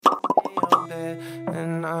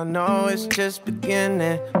And I know it's just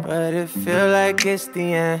beginning, but it feel like it's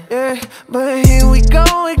the end. Yeah, but here we go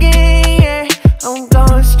again. Yeah, I'm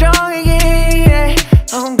going strong again. Yeah,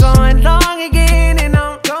 I'm going long again, and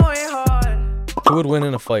I'm going hard. Who would win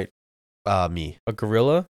in a fight? Me. A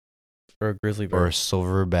gorilla or a grizzly bear? Or a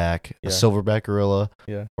silverback. Yeah. A silverback gorilla.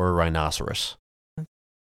 Yeah. Or a rhinoceros.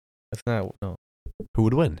 That's not no. Who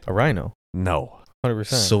would win? A rhino. No. 100%.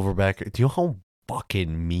 Silverback. Do you know how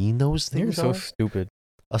fucking mean those You're things so are? stupid.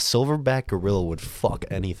 A silverback gorilla would fuck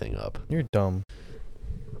anything up. You're dumb.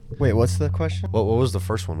 Wait, what's the question? What was the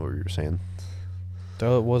first one? What you were saying?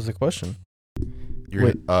 That was the question.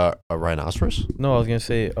 You're a rhinoceros? No, I was gonna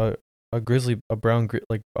say a grizzly, a brown bear.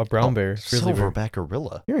 Grizzly bear. Silverback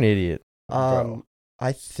gorilla. You're an idiot. Bro.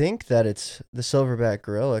 I think that it's the silverback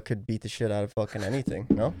gorilla could beat the shit out of fucking anything.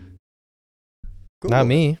 No. Not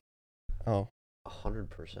me. Oh,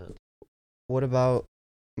 100%. what about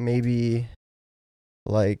maybe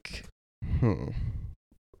like?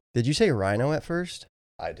 Did you say rhino at first?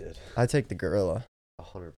 I did. I'd take the gorilla.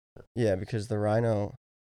 100%. Yeah, because the rhino.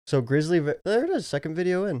 So there it is. Second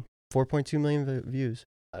video in. 4.2 million views.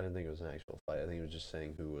 I didn't think it was an actual fight. I think it was just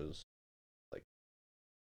saying who was like.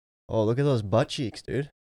 Oh, look at those butt cheeks, dude.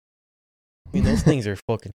 I mean, those things are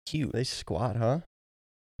fucking cute. They squat, huh?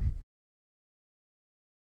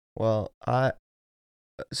 Well,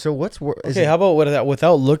 so what's Okay, how about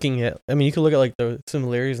without looking at? I mean, you could look at like the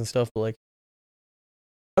similarities and stuff, but like,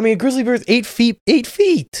 I mean, a grizzly bear is 8 feet. 8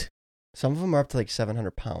 feet. Some of them are up to like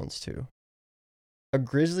 700 pounds too. A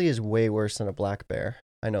grizzly is way worse than a black bear.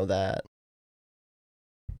 I know that.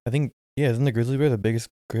 I think isn't the grizzly bear the biggest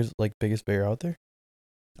bear out there?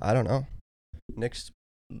 I don't know. Nick's.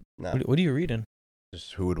 No. What are you reading?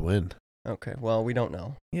 Just who would win? Okay. Well, we don't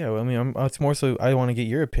know. Yeah, well, I mean, it's more so I want to get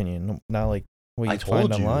your opinion, not like what you I find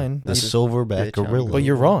told you. online. The You just silverback bitch on gorilla. But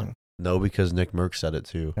you're wrong. No, because Nick Merck said it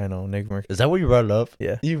too. I know, Nick Merck. Is that what you brought it up?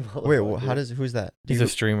 Yeah. You Wait, who's that? He's a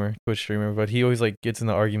streamer, Twitch streamer, but he always like gets in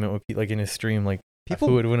the argument with like in his stream, like People-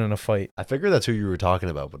 who would win in a fight. I figured that's who you were talking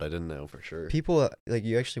about, but I didn't know for sure. People like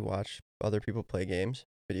you actually watch other people play games,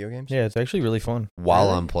 video games. Yeah, it's actually really fun. While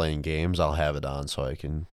Really? I'm playing games, I'll have it on so I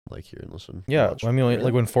can like hear and listen. Yeah, Watch. I mean,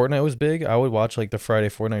 like when Fortnite was big, I would watch like the Friday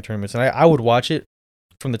Fortnite tournaments, and I would watch it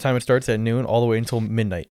from the time it starts at noon all the way until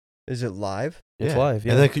midnight. Is it live? It's live,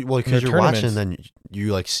 yeah. And then, well, because They're you're watching, tournaments. then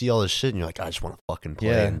you like see all this shit, and you're like, I just want to fucking play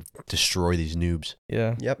Yeah. and destroy these noobs.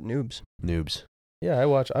 Yeah, Yep, noobs. yeah.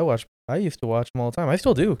 I used to watch them all the time. I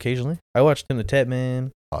still do occasionally. I watched Tim the Tap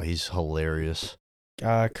Man, Oh, he's hilarious.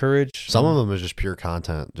 Courage. Some of them is just pure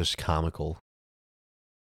content, just comical.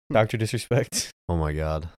 Dr. Disrespect. Oh my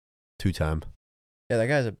god, 2-time. Yeah, that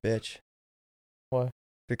guy's a bitch. Why?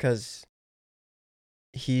 Because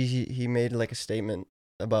he made like a statement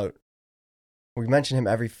about. We mention him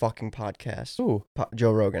every fucking podcast. Ooh,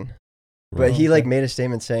 Joe Rogan. Oh, But he like okay. made a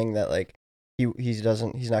statement saying that like he's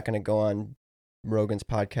not gonna go on Rogan's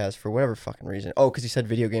podcast for whatever fucking reason. Oh, because he said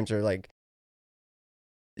video games are like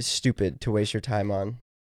stupid to waste your time on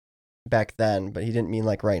back then, but he didn't mean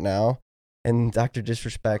like right now. And Dr.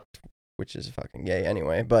 Disrespect, which is fucking gay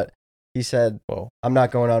anyway, but he said, Whoa. I'm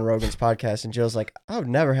not going on Rogan's podcast. And Joe's like, I would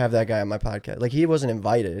never have that guy on my podcast. Like he wasn't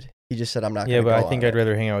invited. He just said, I'm not Yeah, gonna but go I think on I'd it."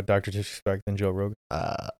 rather hang out with Dr. Disrespect than Joe Rogan.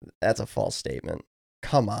 That's a false statement.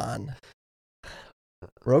 Come on.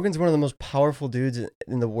 Rogan's one of the most powerful dudes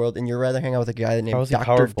in the world, and you'd rather hang out with a guy How named is he Dr.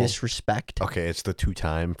 powerful? Disrespect. Okay, it's the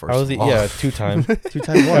 2-time. First How is he? of all. Yeah, 2-time.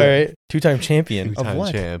 2-time All what? right, 2-time champion. Of Two-time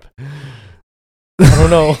what? champ. I don't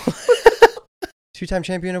know. 2-time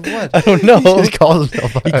champion of what? I don't know. He calls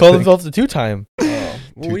himself. He called himself the 2-time. Well,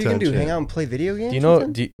 what are you gonna do? Two-time Hang champ. out and play video games? Do you know?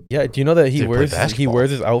 with him? Do you know that Dude, he play wears basketball.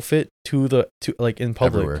 his outfit to like in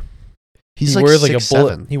public? Everywhere. He's he like wears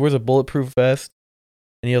 6'7". He wears a bulletproof vest,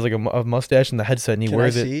 and he has like a mustache and the headset, and he Can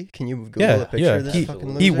wears I it. see? Can you Google Yeah, a picture yeah. of this fucking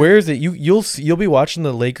loser? He wears it. You'll be watching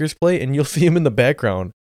the Lakers play, and you'll see him in the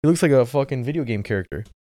background. He looks like a fucking video game character.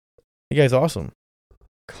 The guy's awesome.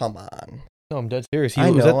 Come on. No, I'm dead serious. I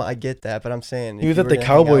was know, at, I get that, but I'm saying he if was you at were the to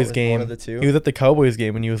hang out Cowboys with game. One of the two, he was at the Cowboys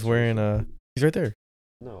game, and he was wearing he's right there.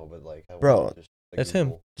 No, but like, Bro, that's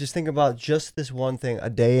him. just think about just this one thing: a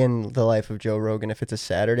day in the life of Joe Rogan. If it's a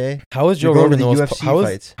Saturday, How is Joe You're going Rogan to the the most? UFC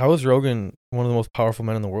fights. How is Rogan one of the most powerful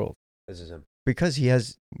men in the world? This is him. because he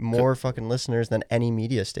has more fucking listeners than any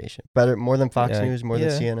media station. More than Fox Yeah, News, more than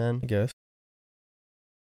I CNN. guess.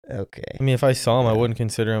 Okay. I mean, if I saw him, I Yeah. wouldn't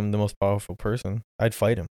consider him the most powerful person. I'd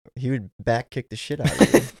fight him. He would back kick the shit out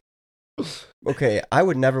of you. Okay, I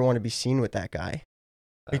would never want to be seen with that guy.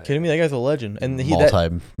 Are you kidding me? That guy's a legend, and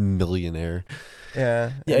Multi-millionaire.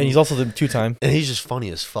 Yeah. Yeah, and he's also the 2-time. And he's just funny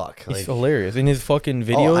as fuck. He's Like, hilarious, and his fucking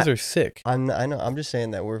videos I- are sick. I know. I'm just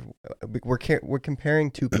saying that we're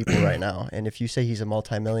comparing two people right now, and if you say he's a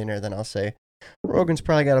multimillionaire, then I'll say Rogan's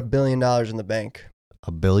probably got $1 billion in the bank.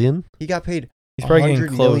 $1 billion? He got paid He's probably getting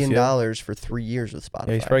 $100 close. million Yeah. for 3 years with Spotify.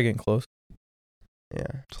 Yeah, he's probably getting close. Yeah.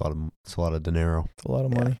 It's a lot of dinero. It's a lot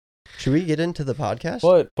of Yeah. money. Should we get into the podcast?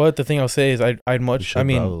 But the thing I'll say is I'd We much. should I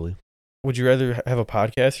mean, probably. would you rather have a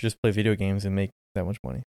podcast or just play video games and make that much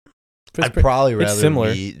money? I'd probably it's rather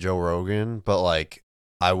similar. meet Joe Rogan, but like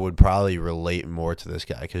I would probably relate more to this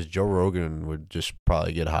guy because Joe Rogan would just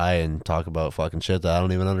probably get high and talk about fucking shit that I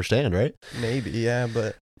don't even understand, right? Maybe, yeah,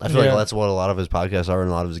 but I feel Yeah. like that's what a lot of his podcasts are, and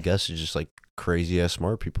a lot of his guests is just like crazy ass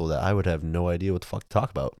smart people that I would have no idea what the fuck to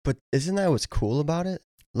talk about. isn't that what's cool about it?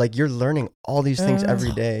 Like you're learning all these things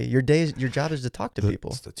every day. Your job is to talk to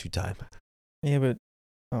people. It's the 2-time. Yeah, but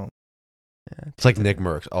Yeah. It's like Nick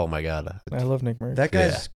Merckx. Oh my god. I love Nick Merckx. That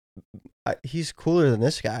guy's he's cooler than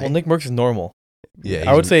this guy. Well, Nick Merckx is normal. Yeah,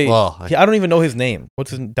 I would say. Well, I don't even know his name.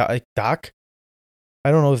 What's his Doc?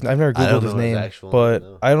 I don't know. I've never I don't googled his know his name, actual but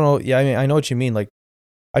name, no. I don't know. Yeah, I mean, I know what you mean. Like,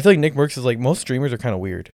 I feel like Nick Merckx is like most streamers are kind of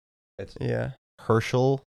weird. it's Yeah.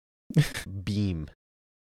 Herschel Beam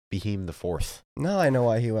the fourth. Now I know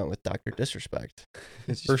why he went with Dr. Disrespect.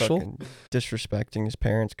 He's just Herschel? fucking disrespecting his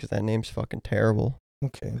parents because that name's fucking terrible.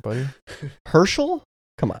 Okay, buddy. Herschel?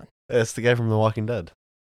 Come on. That's the guy from The Walking Dead.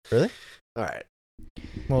 Really? All right,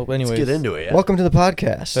 Well, anyways, let's get into it. Yeah? Welcome to the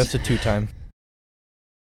podcast. That's a 2-time.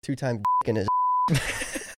 2-time in his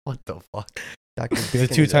What the fuck? Dr. He's a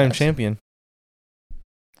Dick in his 2-time ass. champion.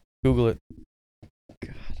 Google it.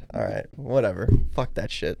 All right, whatever. Fuck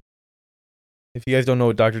that shit. If you guys don't know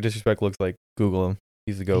what Dr. Disrespect looks like, Google him.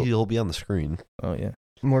 He's the goat. He'll be on the screen. Oh yeah.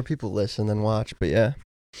 More people listen than watch, but yeah.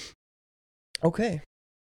 Okay.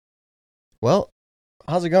 Well,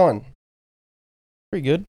 how's it going? Pretty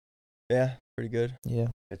good. Yeah, pretty good. Yeah.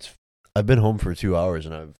 I've been home for 2 hours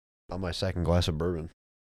and I've on my second glass of bourbon.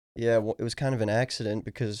 Yeah, well, it was kind of an accident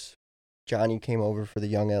because Johnny came over for the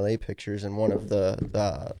Young LA pictures, and one of the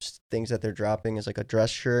things that they're dropping is like a dress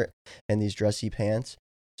shirt and these dressy pants.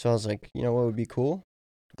 So I was like, you know what would be cool?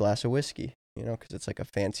 A glass of whiskey, you know, because it's like a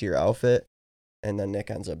fancier outfit. And then Nick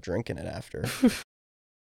ends up drinking it after.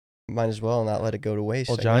 Might as well not let it go to waste.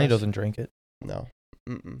 Well, I Johnny guess. doesn't drink it. No.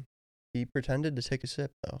 Mm-mm. He pretended to take a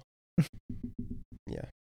sip, though. Yeah.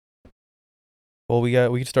 Well, we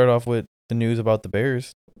could start off with the news about the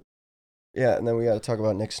Bears. Yeah, and then we got to talk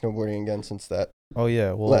about Nick snowboarding again since that Oh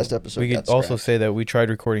yeah. Well, last episode we got could also scrapped. say that we tried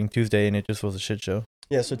recording Tuesday and it just was a shit show.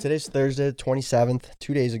 Yeah, so today's Thursday, 27th.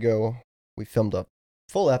 2 days ago, we filmed a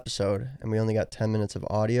full episode, and we only got 10 minutes of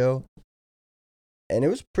audio. And it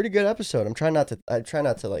was a pretty good episode. I try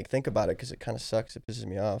not to like think about it because it kind of sucks. It pisses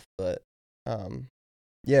me off. But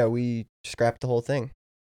yeah, we scrapped the whole thing.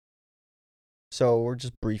 So we'll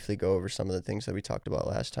just briefly go over some of the things that we talked about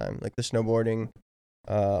last time, like the snowboarding,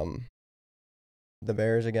 the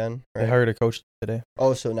Bears again. They Right? hired a coach today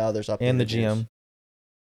Oh, so now there's updated and the news. GM.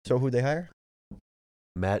 So who'd they hire?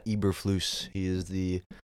 Matt Eberflus. He is the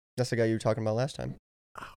That's the guy you were talking about last time.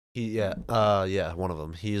 one of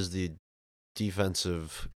them. He is the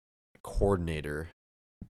defensive coordinator,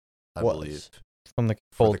 I Was. believe, From the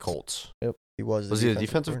for Colts. the Colts. He was. Was he a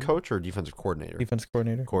defensive coordinator? coach or a defensive coordinator? Defense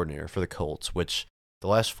coordinator. Coordinator for the Colts, which the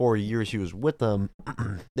last 4 years he was with them,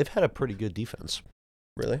 they've had a pretty good defense.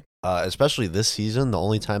 Really? Especially this season, the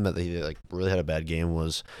only time that they like really had a bad game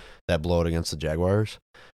was that blowout against the Jaguars,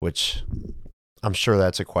 which I'm sure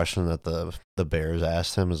that's a question that the Bears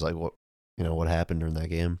asked him is like what happened during that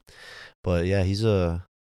game. But yeah, he's a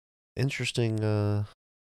interesting.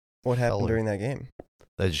 What happened Feller. during that game?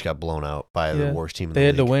 They just got blown out by the Yeah. worst team in They the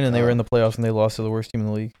had to league. win and they were in the playoffs and they lost to the worst team in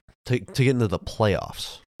the league. to get into the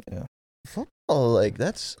playoffs. Football, like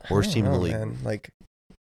that's I Worst don't team in the know, league. Man. Like,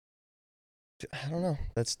 I don't know.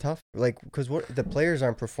 That's tough. Like, because what the players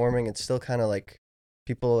aren't performing, it's still kind of like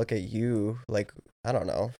people look at you like I don't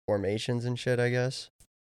know formations and shit. I guess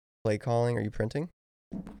play calling. Are you printing?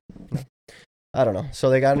 No. I don't know.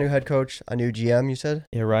 So they got a new head coach, a new GM. You said?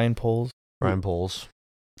 Yeah, Ryan Poles. Ryan Poles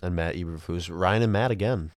and Matt Eberflus. Ryan and Matt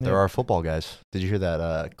again. They're Yeah. our football guys. Did you hear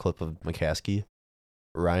that clip of McCaskey?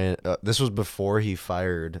 Ryan. This was before he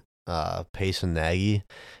fired Pace and Nagy,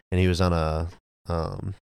 and he was on a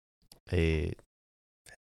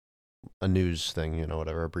news thing,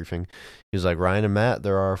 whatever, a briefing. He was like, Ryan and Matt,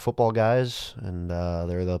 they're our football guys, and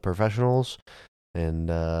they're the professionals. And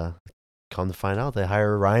come to find out, they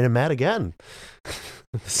hire Ryan and Matt again.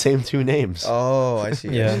 The same two names. Oh, I see.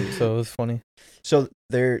 I Yeah, see. so it was funny. So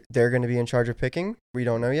they're going to be in charge of picking. We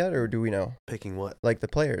don't know yet, or do we know? Picking what? Like the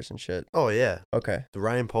players and shit. Oh, yeah. Okay. The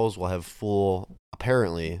Ryan Poles will have full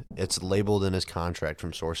apparently it's labeled in his contract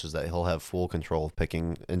from sources that he'll have full control of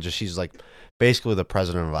picking, and just he's like basically the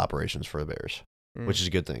president of operations for the Bears, which is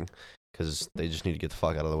a good thing because they just need to get the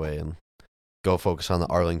fuck out of the way and go focus on the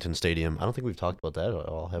Arlington Stadium. I don't think we've talked about that at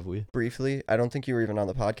all, have we? Briefly, I don't think you were even on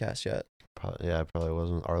the podcast yet. I probably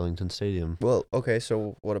wasn't. Arlington Stadium. Well, okay,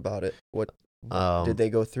 so what about it? What did they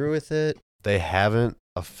go through with it? They haven't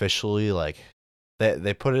officially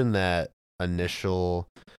they put in that initial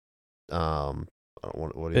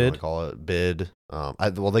what do you want Bid? to call it, bid.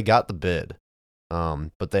 They got the bid,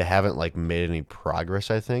 but they haven't made any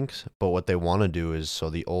progress, I think. But what they want to do is, so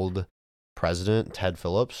the old president Ted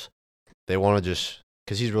Phillips, they want to just,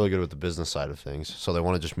 because he's really good with the business side of things, so they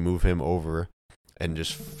want to just move him over and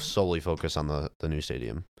just solely focus on the new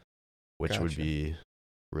stadium, which would Gotcha. be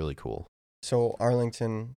really cool. So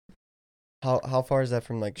Arlington, how far is that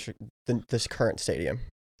from this current stadium?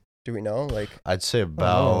 Do we know? I'd say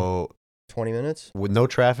about 20 minutes? with no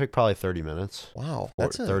traffic, probably 30 minutes. Wow, Or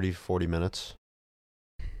that's 40 minutes.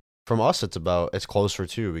 From us, it's closer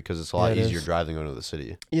too, because it's a lot Yeah, it easier is. driving into the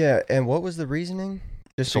city. Yeah, and what was the reasoning?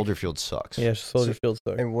 Just Soldier Field sucks. Yeah, Soldier Field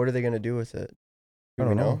sucks. And what are they gonna do with it? Do I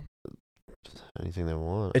we don't know? Anything they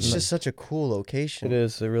want. It's I mean, just such a cool location. It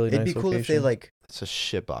is a really It'd nice be cool location. if they it's a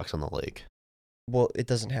shitbox on the lake. Well, it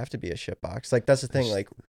doesn't have to be a shit box. That's the thing.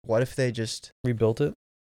 What if they just? rebuilt it.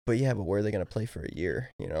 But yeah, but where are they gonna play for a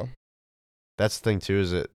year? You know? That's the thing too,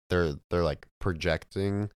 is that they're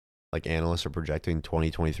projecting, analysts are projecting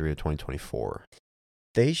 2023 to 2024,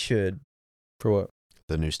 They should. For what?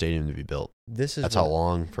 the new stadium to be built. This is That's how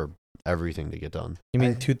long for everything to get done. You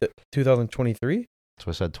mean I- 2023? That's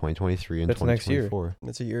what I said, 2023 and That's next year. 2024.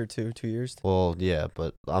 It's a year or 2 years. Well, yeah,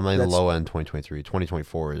 but I'm in That's- low end 2023.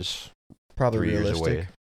 2024 is Probably 3 years realistic. away.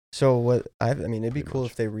 So what? It'd be Pretty cool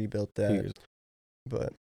much. if they rebuilt 2 that. years.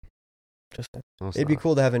 But Just No, it's it'd be not.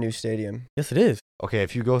 cool to have a new stadium. yes, it is. Okay,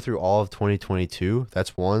 if you go through all of 2022,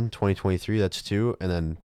 that's 1. 2023, that's 2, and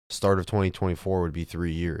then start of 2024 would be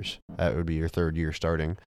 3 years. That would be your third year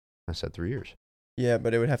starting. I said 3 years. Yeah,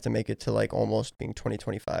 but it would have to make it to almost being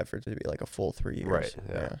 2025 for it to be a full 3 years. Right,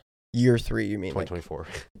 yeah. Year 3, you mean? 2024.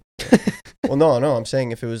 Well, no. I'm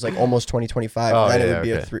saying if it was almost 2025, Oh, then it yeah, would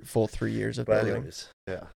be okay. a full 3 years of But building. anyways,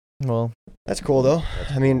 yeah. Well, That's cool though.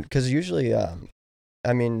 That's Because usually,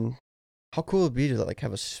 how cool would it be to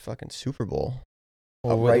have a fucking Super Bowl?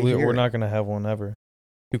 right we're here. not gonna have one ever.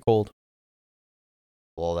 Too cold.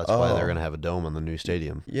 Well, that's why they're Oh. going to have a dome on the new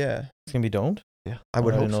stadium. Yeah, It's gonna be domed. I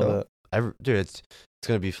would hope didn't know so. that. Dude, it's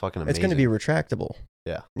going to be fucking amazing. It's going to be retractable.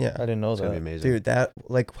 Yeah. Yeah. I didn't know It's going to that. be amazing. Dude, that'd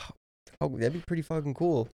be pretty fucking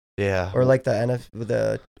cool. Yeah. Or what's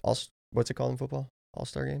it called in football?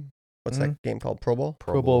 All-Star game? What's Mhm. that game called? Pro Bowl?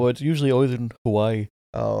 Pro Bowl, but it's usually always in Hawaii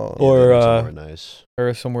Oh, Yeah, or, that'd be somewhere nice.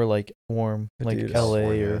 or somewhere warm, like Dude, LA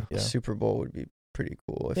California. or a Super Bowl would be pretty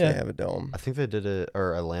cool if Yeah. they have a dome. I think they did it,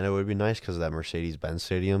 or Atlanta would be nice because of that Mercedes-Benz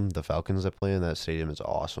stadium. The Falcons that play in that stadium is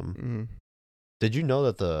awesome. Mm. Did you know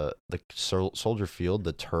that the Soldier Field,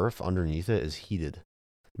 the turf underneath it is heated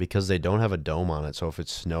because they don't have a dome on it? So if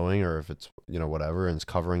it's snowing or if it's whatever and it's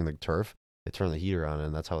covering the turf, they turn the heater on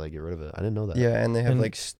and that's how they get rid of it. I didn't know that. Yeah, and they have And-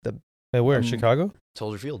 the Hey, where in Um, Chicago?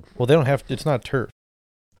 Soldier Field. Well, they don't have. It's not turf.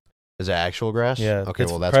 Is it actual grass? Yeah. Okay.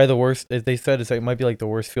 It's Well, that's probably the worst. They said it might be the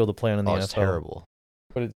worst field to play on in the oh, NFL. it's terrible.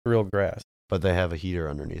 But it's real grass. But they have a heater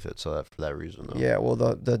underneath it, so for that reason, though. Yeah, well,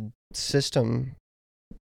 the system,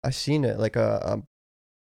 I seen it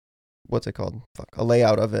what's it called? A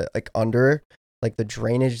layout of it, under, the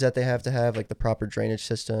drainage that they have to have, the proper drainage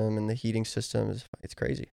system and the heating system it's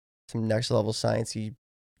crazy. Some next level sciencey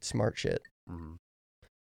smart shit. Mhm.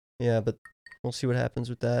 Yeah, but we'll see what happens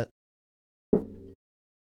with that.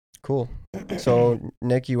 Cool. So,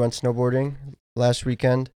 Nick, you went snowboarding last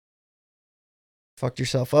weekend. Fucked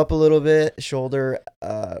yourself up a little bit. Shoulder,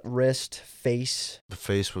 wrist, face. The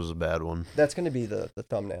face was a bad one. That's going to be the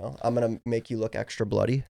thumbnail. I'm going to make you look extra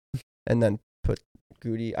bloody and then put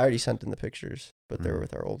Goody. I already sent in the pictures, but they were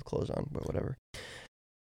with our old clothes on, but whatever.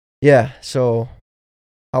 Yeah, so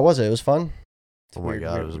how was it? It was fun. It's Oh my weird.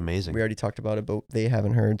 god, it was amazing. We already talked about it, but they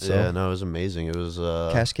haven't heard. So Yeah, no, it was amazing. It was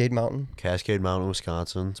Cascade Mountain. Cascade Mountain,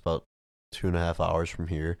 Wisconsin. It's about 2.5 hours from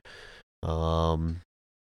here.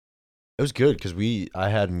 It was good because I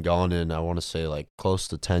hadn't gone in, I want to say close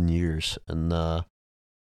to 10 years, and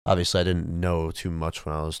obviously I didn't know too much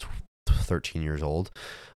when I was 13 years old.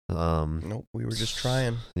 Nope, we were just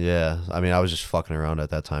trying. Yeah, I mean I was just fucking around at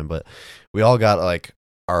that time, but we all got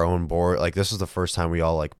our own board. This is the first time we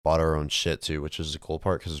all bought our own shit too, which is the cool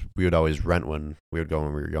part because we would always rent when we would go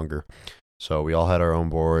when we were younger. So we all had our own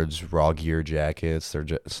boards, raw gear jackets, their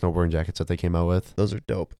snowboarding jackets that they came out with. Those are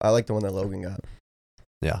dope. I like the one that Logan got.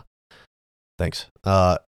 Thanks.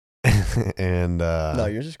 And No,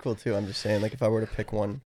 yours is cool too. I'm just saying, like, if I were to pick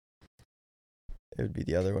one, it would be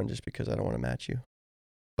the other one, just because I don't want to match you.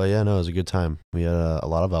 but yeah, no, it was a good time. We had a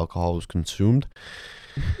lot of alcohol was consumed.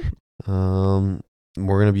 We're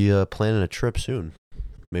gonna be planning a trip soon.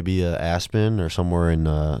 Maybe Aspen or somewhere in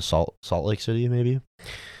Salt Lake City. Maybe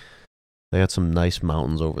they got some nice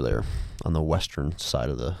mountains over there on the western side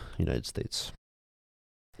of the United States.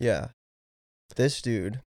 Yeah, this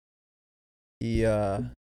dude, he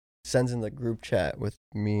sends in the group chat with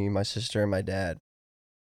me, my sister, and my dad.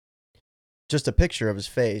 Just a picture of his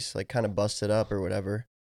face, like kind of busted up or whatever.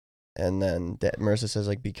 And then Marissa says,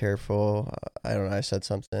 like, be careful. I don't know. I said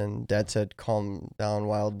something. Dad said, calm down,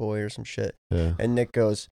 wild boy, or some shit. Yeah. And Nick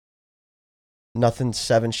goes, nothing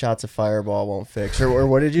 7 shots of Fireball won't fix. Or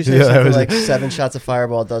what did you say? Yeah, Something was- like 7 shots of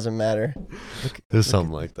Fireball doesn't matter. There's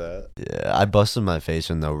something like that. Yeah, I busted my face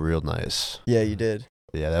in though, real nice. Yeah, you did.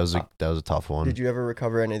 Yeah, that was a tough one. Did you ever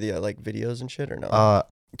recover any of the like videos and shit or no?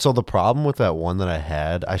 So the problem with that one that I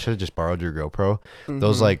had, I should have just borrowed your GoPro.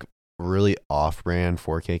 Those Mhm. like really off-brand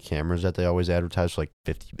 4K cameras that they always advertise for like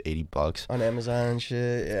 $50-$80. On Amazon and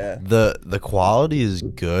shit, yeah. The quality is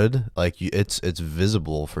good. Like it's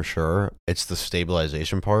visible for sure. It's the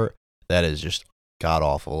stabilization part that is just god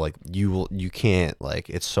awful. Like you can't, like,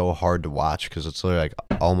 it's so hard to watch because it's literally like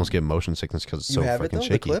I almost get motion sickness because it's You so have it fucking though,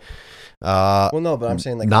 shaky. the clip? Well, no, but I'm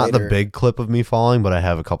saying like not later. the big clip of me falling, but I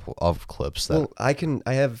have a couple of clips that. Well,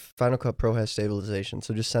 I have Final Cut Pro has stabilization,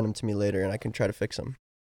 so just send them to me later and I can try to fix them.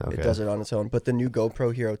 Okay. It does it on its own. But the new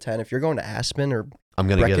GoPro Hero 10, if you're going to Aspen or I'm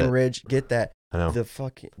gonna get it. Breckenridge, get that. I know. The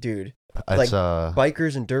fucking dude. It's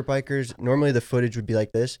Bikers and dirt bikers, normally the footage would be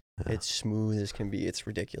like this. Yeah. It's smooth as can be. It's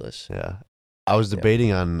ridiculous. Yeah. I was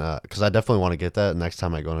debating on because I definitely want to get that next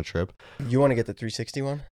time I go on a trip. You want to get the 360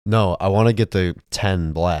 one? No, I want to get the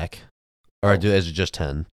 10 black, or Oh. is it just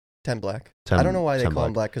 10? 10 black. 10 I don't know why they 10 call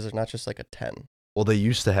them black because there's not just like a 10. Well, they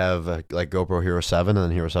used to have like GoPro Hero 7 and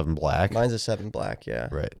then Hero 7 Black. Mine's a 7 black, yeah.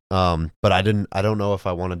 Right. But I don't know if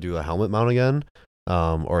I want to do a helmet mount again,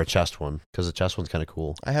 or a chest one because the chest one's kind of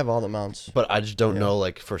cool. I have all the mounts. But I just don't Yeah. know,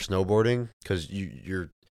 like, for snowboarding because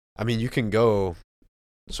I mean, you can go,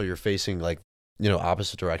 so you're facing like,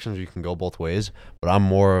 opposite directions. You can go both ways. But I'm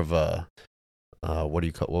more of a, what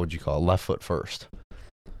would you call it? Left foot first.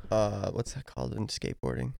 What's that called in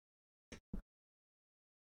skateboarding?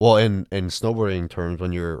 Well, in snowboarding terms,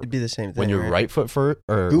 when you're It'd be the same thing. right foot first,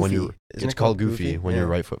 or Goofy. when you Isn't it's it called called goofy goofy? when Yeah. you're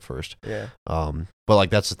right foot first. Yeah. But like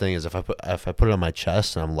that's the thing is if I put it on my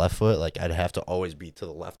chest and I'm left foot, like I'd have to always be to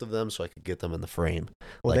the left of them so I could get them in the frame.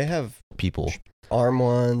 Well, like they have people. arm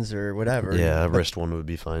ones or whatever. Yeah, a But- wrist one would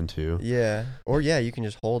be fine too. Yeah. Or yeah, you can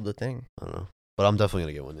just hold the thing. I don't know, but I'm definitely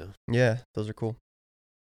gonna get one. Yeah, Yeah, those are cool.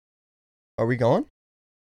 Are we going?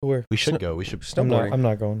 Where? we should go. We should. Snowboarding. I'm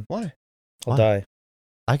not going. Why? I'll Why? die.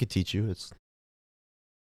 I could teach you.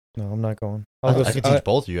 No, I'm not going. I I'll could teach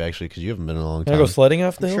both of you actually because you haven't been in a long Can I time. go sledding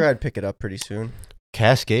off the I'm hill? sure I'd pick it up pretty soon.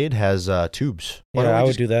 Cascade has tubes. Why Yeah, don't we I would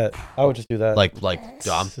just- do that. I would just do that. Like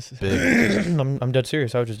I'm big. I'm dead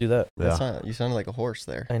serious. I would just do that. Yeah. You sounded like a horse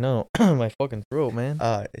there. I know. My fucking throat, man.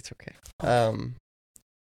 It's okay.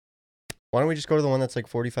 Why don't we just go to the one that's like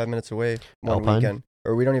 45 minutes away one Alpine? weekend?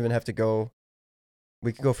 Or we don't even have to go.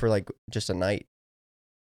 We could go for like just a night,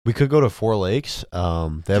 We could go to Four Lakes. They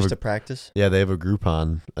have just a to practice. yeah, they have a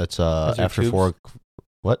Groupon. It's Is there after tubes? 4.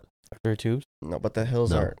 What? After tubes. No, but the hills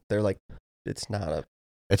No. aren't. They're like, it's not a.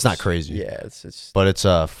 It's not crazy. Yeah, it's. But it's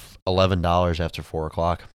 $11 after 4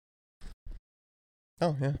 o'clock.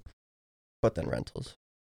 Oh yeah. But then rentals.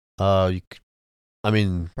 I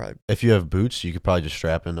mean, Probably. if you have boots, you could probably just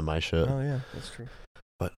strap into my shit. Oh yeah, that's true.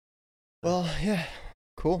 But- Well, yeah,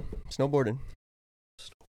 cool. Snowboarding.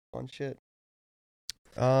 Fun shit.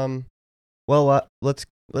 Well,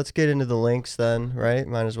 let's get into the links then, right?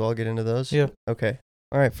 Might as well get into those. Yeah. Okay.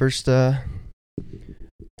 All right. First, it's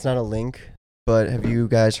not a link, but have you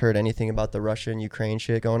guys heard anything about the Russia and Ukraine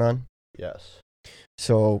shit going on? Yes.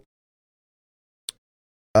 So,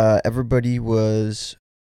 everybody was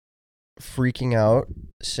freaking out,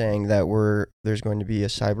 saying that there's going to be a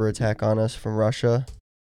cyber attack on us from Russia,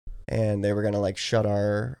 and they were gonna like shut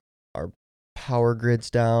our power grids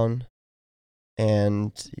down,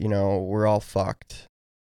 and we're all fucked.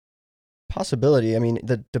 Possibility. I mean,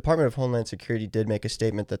 the Department of Homeland Security did make a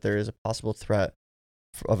statement that there is a possible threat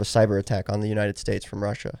of a cyber attack on the United States from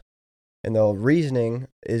Russia. And the reasoning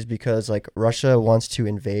is because like Russia wants to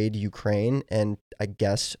invade Ukraine, and I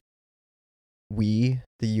guess the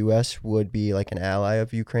U.S. would be like an ally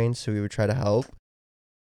of Ukraine, so we would try to help.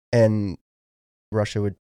 And Russia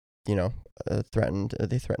would, threaten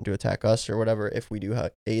to attack us or whatever if we do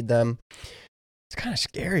aid them. It's kind of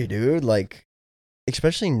scary, dude. Like,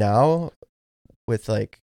 especially now with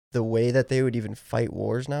like the way that they would even fight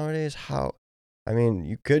wars nowadays. How, I mean,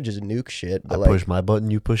 you could just nuke shit, but I like, push my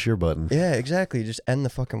button, you push your button. yeah, exactly. Just end the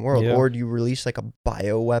fucking world. Yeah. Or do you release like a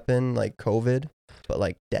bioweapon like COVID, but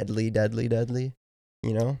like deadly,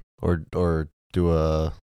 you know? Or do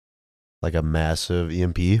a massive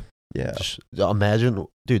EMP. Yeah. Just imagine,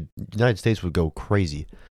 dude, United States would go crazy.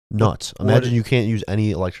 Nuts. What- Imagine you can't use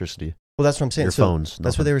any electricity. Well, that's what I'm saying. Your So phones.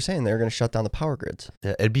 that's what they were saying. They were going to shut down the power grids.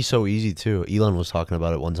 Yeah, it'd be so easy too. Elon was talking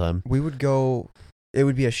about it one time. We would go, it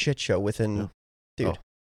would be a shit show within, Yeah. dude, Oh.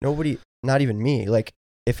 nobody, not even me. Like,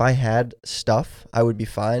 if I had stuff, I would be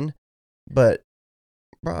fine. But,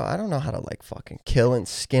 bro, I don't know how to, like, fucking kill and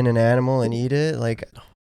skin an animal and eat it. Like,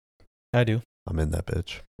 I do. I'm in that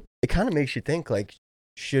bitch. it kind of makes you think, like,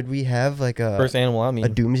 should we have, like, First animal I a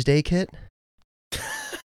mean. doomsday kit?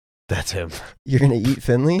 That's him. You're going to eat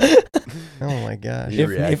Finley? Oh, my gosh. You if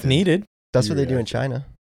reacted. needed. That's you what they do in reacted. China.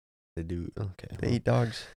 They do. Okay. They eat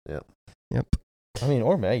dogs. Yep. Yep. I mean,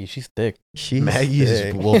 or Maggie. She's thick. She's Maggie's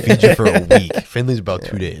thick. will feed you for a week. Finley's about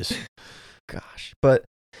 2 days. Gosh. But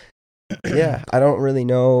yeah, I don't really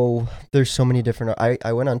know. There's so many different.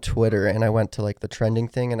 I went on Twitter and I went to like the trending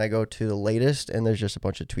thing and I go to the latest and there's just a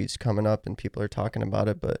bunch of tweets coming up and people are talking about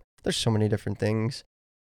it. But there's so many different things.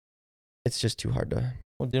 It's just too hard to.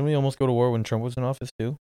 Well, didn't we almost go to war when Trump was in office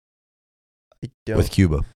too? I don't. With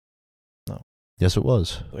Cuba. No. Yes, it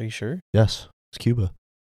was. Are you sure? Yes, it's Cuba.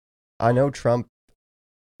 I know Trump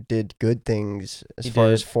did good things as He far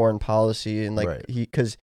did. as foreign policy and like Right.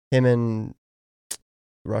 because him and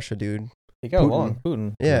Russia, dude. He got Putin. along.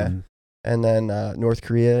 Putin. Yeah. Mhm. And then North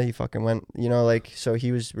Korea, he fucking went, you know, like, so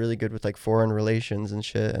he was really good with like foreign relations and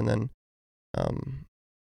shit. And then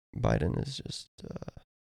Biden is just,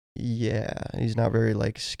 yeah, he's not very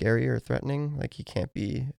like scary or threatening. Like he can't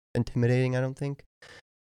be intimidating, I don't think.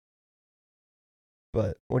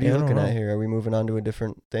 But what are you Yeah, I don't looking at know. here? Are we moving on to a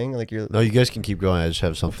different thing? Like you're No, you guys can keep going. I just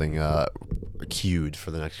have something queued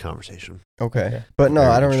for the next conversation. okay. Okay. But no,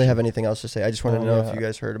 Very I don't really interesting. have anything else to say. I just want to Oh, know yeah. if you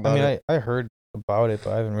guys heard I about mean, it. I heard about it,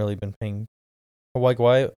 but I haven't really been paying. Like,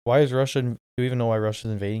 why is Russia? Do you even know why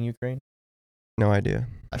Russia's invading Ukraine? No idea.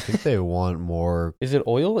 I think they want more. Is it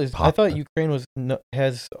oil? I Pop- thought Ukraine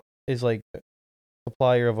is like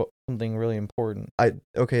supplier of something really important.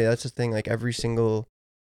 Okay, that's the thing. Like every single,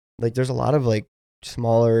 like there's a lot of like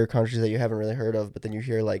smaller countries that you haven't really heard of, but then you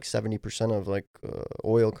hear like 70% of like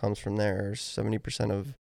oil comes from there, or 70%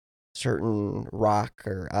 of certain rock,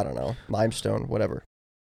 or I don't know, limestone, whatever.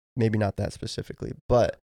 Maybe not that specifically,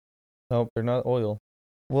 but No, they're not oil.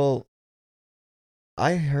 well,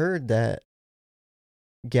 I heard that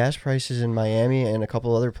gas prices in Miami and a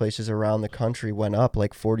couple other places around the country went up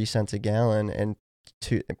like 40 cents a gallon, and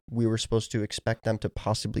we were supposed to expect them to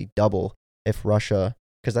possibly double if Russia,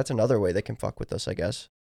 because that's another way they can fuck with us, I guess,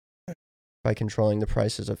 by controlling the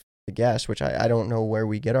prices of the gas, which I don't know where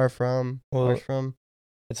we get ours from.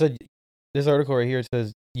 It said this article right here. It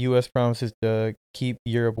says U.S. promises to keep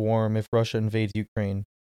Europe warm if Russia invades Ukraine,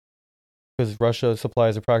 because Russia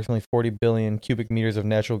supplies approximately 40 billion cubic meters of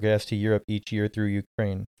natural gas to Europe each year through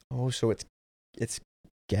Ukraine. Oh, so it's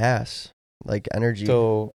gas, like energy.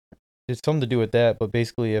 So it's something to do with that. But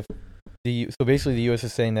basically, the U.S.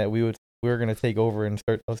 is saying that we're going to take over and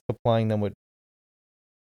start supplying them with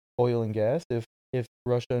oil and gas if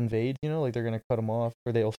Russia invades. You know, like they're going to cut them off,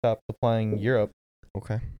 or they'll stop supplying Europe.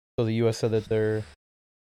 Okay. So the U.S. said that they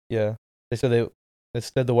said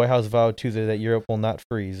instead the White House vowed Tuesday that Europe will not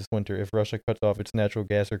freeze this winter if Russia cuts off its natural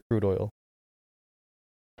gas or crude oil.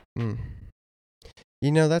 Hmm.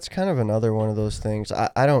 You know, that's kind of another one of those things.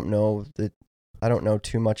 I don't know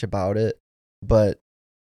too much about it, but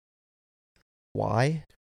why?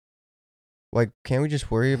 Like, can't we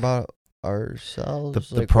just worry about ourselves?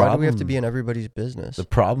 The Like, why do we have to problem- be in everybody's business? The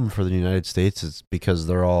problem for the United States is because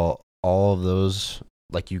they're all of those,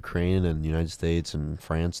 like Ukraine and the United States and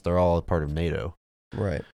France, they're all a part of NATO.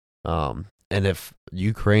 Right. And if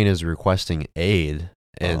Ukraine is requesting aid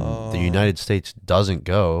and Oh. the United States doesn't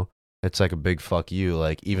go, it's like a big fuck you.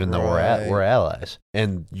 Like, even though Right. we're allies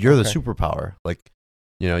and you're the Okay. superpower, like,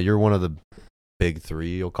 you know, you're one of the big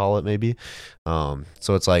three, you'll call it maybe.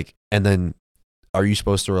 So it's like, and then are you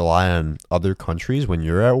supposed to rely on other countries when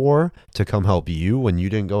you're at war to come help you when you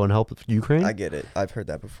didn't go and help Ukraine? I get it. I've heard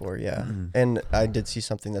that before, yeah. Mhm. And I did see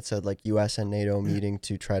something that said, like, U.S. and NATO meeting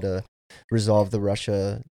to try to resolve the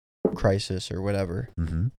Russia crisis or whatever.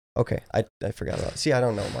 Mm-hmm. Okay, I forgot about it. See, I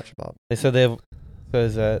don't know much about They said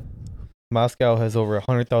says that Moscow has over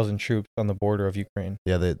 100,000 troops on the border of Ukraine.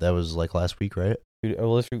 Yeah, that was like last week, right?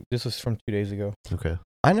 Well, this was from 2 days ago. Okay.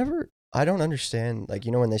 I don't understand, like,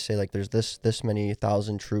 you know, when they say like there's this many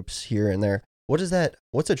thousand troops here and there, What is that?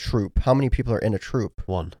 What's a troop? How many people are in a troop?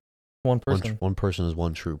 One person, one person is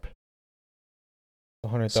one troop.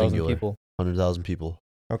 100,000 Singular. people. 100,000 people.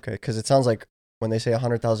 Okay, because it sounds like when they say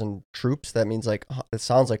 100,000 troops, that means like it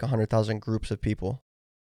sounds like 100,000 groups of people.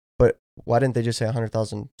 But why didn't they just say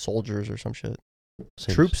 100,000 soldiers or some shit?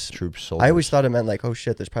 Troops? Troops. Soldiers. I always thought it meant like, oh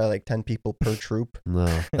shit, there's probably like 10 people per troop. No,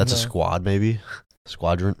 that's a No. squad maybe.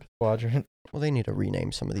 Squadron. Squadron. Well, they need to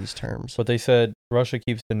rename some of these terms. But they said Russia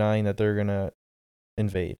keeps denying that they're gonna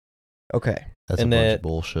invade. Okay. That's And a bunch that- of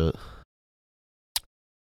bullshit.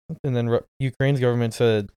 And then Ukraine's government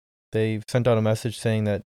said they sent out a message saying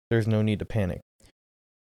that there's no need to panic.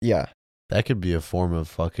 Yeah. That could be a form of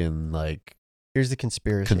fucking like Here's the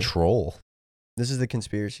conspiracy. control. This is the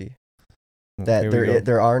conspiracy. Here That we go.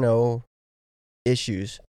 there are no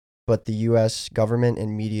issues, but the U.S. government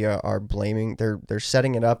and media are blaming. They're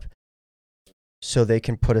setting it up so they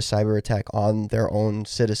can put a cyber attack on their own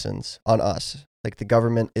citizens, on us. Like the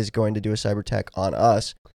government is going to do a cyber attack on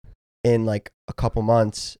us in like a couple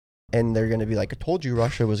months, and they're going to be like, "I told you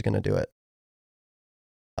Russia was going to do it."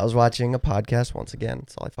 I was watching a podcast once again.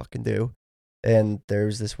 That's all I fucking do. And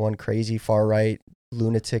there's this one crazy far right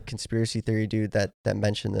lunatic conspiracy theory dude that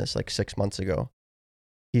mentioned this like 6 months ago.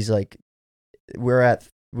 He's like,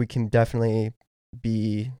 we can definitely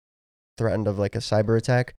be threatened of like a cyber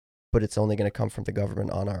attack, but it's only going to come from the government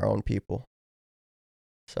on our own people.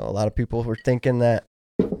 So a lot of people were thinking that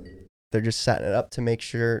they're just setting it up to make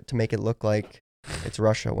it look like it's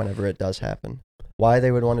Russia whenever it does happen. Why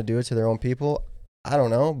they would want to do it to their own people, I don't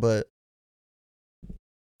know, but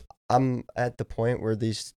I'm at the point where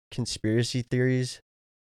these conspiracy theories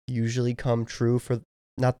usually come true for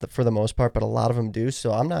the most part, but a lot of them do.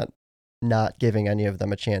 So I'm not giving any of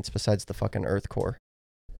them a chance besides the fucking Earth core.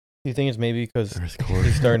 Do you think it's maybe because Earth core.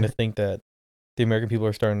 he's starting to think that the American people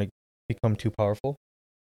are starting to become too powerful?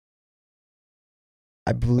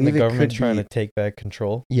 I And believe the it could government's be. trying to take back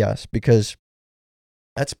control? Yes, because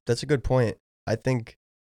that's a good point. I think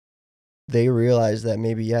they realize that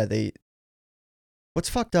maybe what's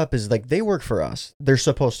fucked up is like they work for us. They're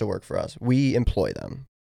supposed to work for us. We employ them.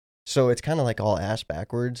 So it's kind of like all ass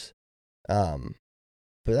backwards. But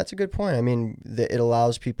that's a good point. I mean, it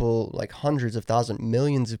allows people like hundreds of thousands,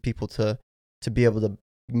 millions of people to be able to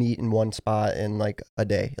meet in one spot in like a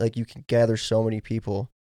day. Like you can gather so many people.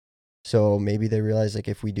 So maybe they realize like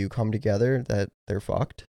if we do come together that they're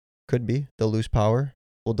fucked. Could be. They'll lose power.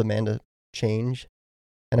 We'll demand a change.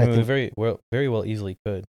 And I I mean, think we very well easily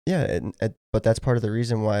could. yeah, but that's part of the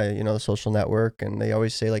reason why, the social network, and they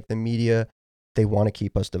always say like the media, they want to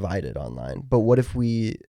keep us divided online. But what if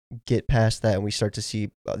we get past that and we start to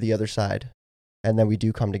see the other side, and then we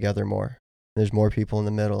do come together more? There's more people in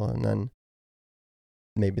the middle, and then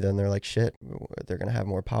maybe then they're like, shit, they're going to have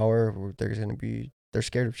more power. They're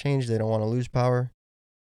scared of change. They don't want to lose power.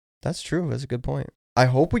 That's true. That's a good point. I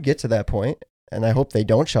hope we get to that point, and I hope they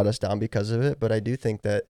don't shut us down because of it. But I do think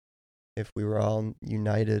that if we were all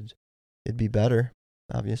united, it'd be better,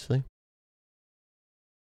 obviously.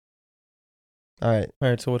 All right. All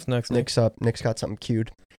right, so what's next, Nick? Nick's up. Nick's got something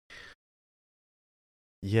queued.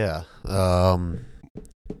 Yeah.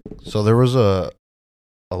 So there was a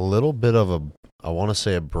little bit of I want to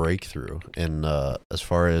say a breakthrough in as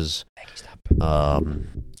far as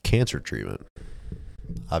cancer treatment.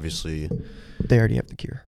 Obviously, They already have the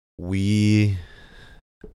cure. we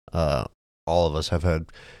all of us have had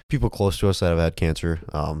people close to us that have had cancer.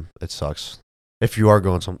 It sucks. If you are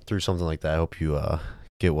going through something like that, I hope you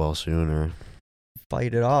get well soon or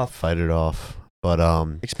Fight it off. fight it off. But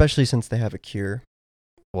Especially since they have a cure.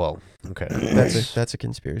 well, okay. That's a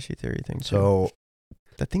conspiracy theory thing. Too. So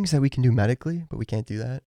the things that we can do medically, but we can't do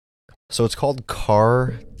that. So it's called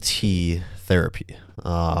CAR T therapy.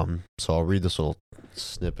 So I'll read this little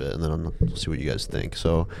snippet and then we'll see what you guys think.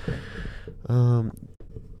 So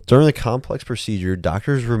during the complex procedure,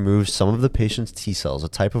 doctors remove some of the patient's T cells, a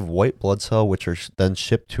type of white blood cell, which are then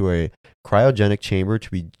shipped to a cryogenic chamber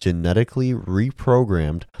to be genetically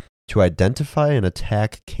reprogrammed to identify and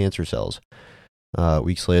attack cancer cells.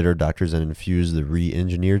 Weeks later, doctors then infuse the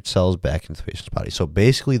re-engineered cells back into the patient's body. So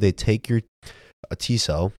basically, they take a T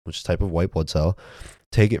cell, which is a type of white blood cell,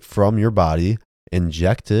 take it from your body,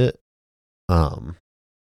 inject it,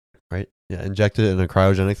 inject it in a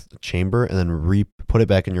cryogenic chamber, and then put it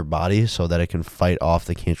back in your body so that it can fight off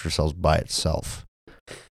the cancer cells by itself.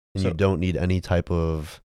 And you don't need any type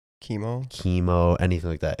of chemo, anything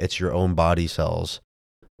like that. It's your own body cells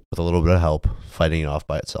with a little bit of help fighting it off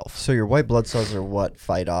by itself. So your white blood cells are what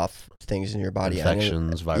fight off things in your body.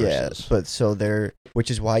 Infections, viruses. Yeah, but which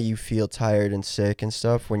is why you feel tired and sick and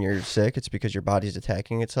stuff when you're sick. It's because your body's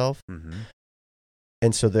attacking itself. Mm-hmm.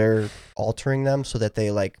 and so they're altering them so that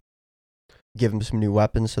they like give them some new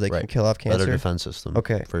weapons so they can Right. kill off cancer. Better defense system.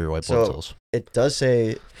 Okay. For your white So- blood cells. It does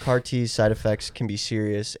say CAR T side effects can be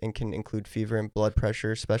serious and can include fever and blood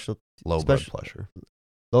pressure, Low blood pressure.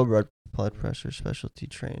 low blood pressure, specialty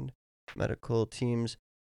trained medical teams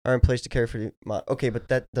are in place to care for you. Okay, but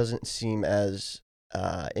that doesn't seem as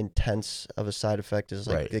intense of a side effect as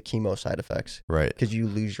like Right. the chemo side effects. Right. Because you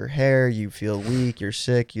lose your hair, you feel weak, you're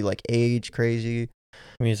sick, you like age crazy.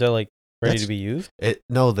 I mean, is that like ready That's- to be used?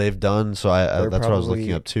 No, they've done. So They're that's what I was looking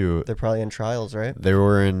probably- up too. They're probably in trials, right? They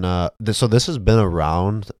were in. So this has been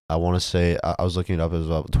around. I want to say I was looking it up. It was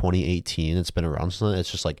about 2018. It's been around since then.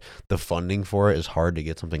 It's just like the funding for it is hard to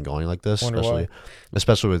get something going like this, Wonder why.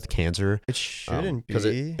 especially with cancer. It shouldn't Because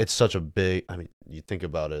be. it's such a big. I mean, you think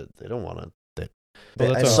about it. They don't want to.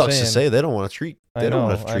 Well, I that's It what I'm sucks to saying. say they don't want to treat. I They don't know,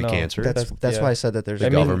 want to I treat know. cancer. That's yeah. why I said that there's The I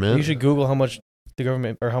a mean, government. You should Google how much the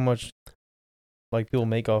government or how much like people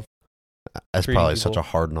make off. That's treating probably such people. a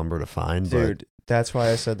hard number to find. dude. That's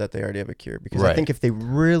why I said that they already have a cure because I Right. think if they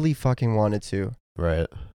really fucking wanted to, But right.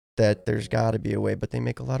 that there's got to be a way. But they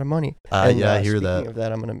make a lot of money. Yeah, I hear speaking that. of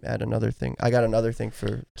that, I'm gonna add another thing. I got another thing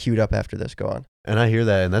for queued up after this. Go on. And I hear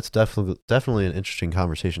that, and that's definitely an interesting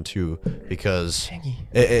conversation too, because Dang.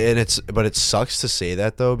 and it sucks to say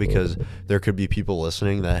that though, because there could be people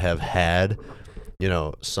listening that have had,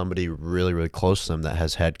 somebody really really close to them that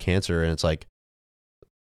has had cancer, and it's like,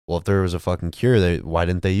 well, if there was a fucking cure, why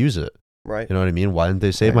didn't they use it? Right. You know what I mean? Why didn't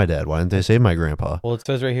they save Right. my dad? Why didn't they save my grandpa? Well, it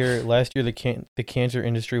says right here last year the cancer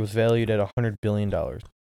industry was valued at $100 billion,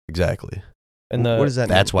 Exactly. and the What does that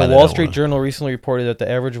That's mean? why the they Wall don't Street wanna- Journal recently reported that the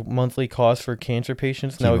average monthly cost for cancer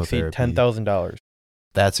patients now exceed Chemotherapy. $10,000.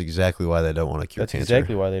 That's exactly why they don't want to cure That's cancer.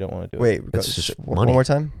 exactly why they don't want to do it. Wait, It's just one money. more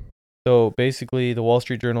time. So basically, the Wall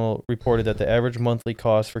Street Journal reported that the average monthly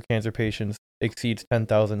cost for cancer patients exceeds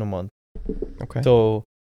 $10,000 a month. Okay. So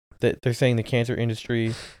they're saying the cancer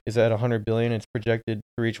industry is at $100 billion. It's projected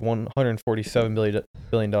to reach $147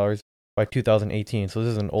 billion by 2018. So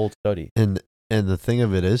this is an old study. And the thing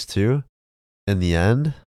of it is too, in the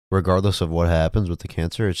end, regardless of what happens with the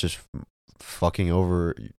cancer, it's just fucking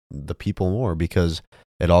over the people more because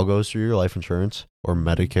it all goes through your life insurance or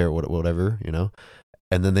Medicare, whatever,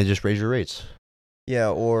 and then they just raise your rates Yeah,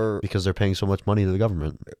 or because they're paying so much money to the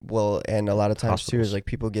government. well, and a lot of times too is Hospitals. like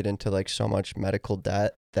people get into like so much medical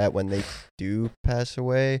debt that when they do pass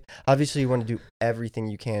away, obviously you want to do everything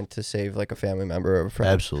you can to save like a family member or a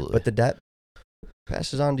friend. Absolutely. But the debt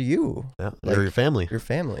passes on to you. yeah, like- or your family. Your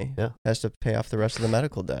family Yeah. has to pay off the rest of the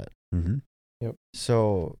medical debt. Mm-hmm.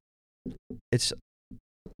 So it's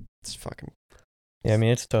fucking Yeah, I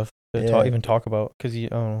mean, it's tough to Yeah. even talk about because I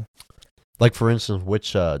don't know. Like for instance,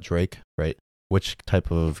 which Drake, right? Which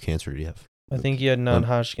type of cancer do you have? I think he had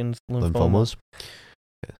non-Hodgkin's lymphoma. Lymphomas.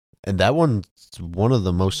 And that one's one of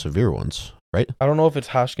the most severe ones, right? I don't know if it's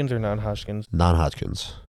Hodgkin's or non-Hodgkin's.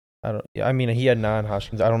 Non-Hodgkin's. I don't. Yeah, I mean, he had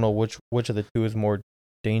non-Hodgkin's. I don't know which of the two is more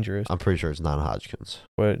dangerous. I'm pretty sure it's non-Hodgkin's.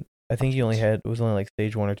 But I think he it was only like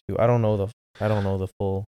stage 1 or 2. I don't know the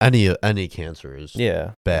full. Any cancer is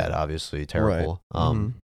Yeah. bad, obviously terrible.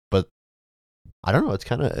 Mhm. I don't know. It's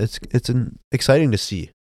kind of it's exciting to see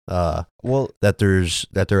well, that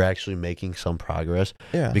they're actually making some progress,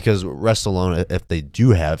 yeah. because rest alone, if they do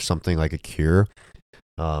have something like a cure,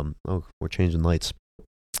 we're changing lights,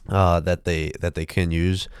 that they can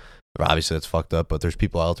use. Obviously that's fucked up, but there's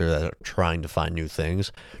people out there that are trying to find new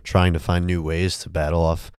things, trying to find new ways to battle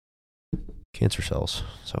off cancer cells.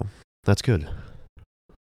 So that's good.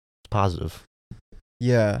 It's positive.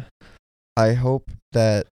 Yeah. I hope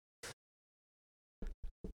that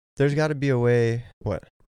there's got to be a way. What?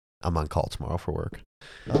 I'm on call tomorrow for work.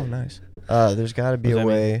 Oh, nice. There's got to be What does a that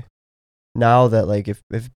mean? way now that like if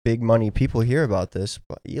big money people hear about this,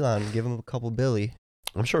 but Elon, give him a couple billy.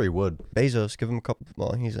 I'm sure he would. Bezos, give him a couple.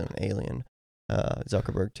 Well, he's an alien.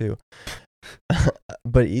 Zuckerberg too.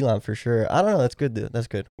 But Elon for sure. I don't know. That's good. That's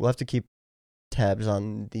good. We'll have to keep tabs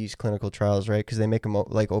on these clinical trials, right? Because they make them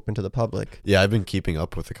like open to the public. Yeah, I've been keeping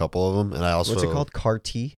up with a couple of them, and I also What's it called? CAR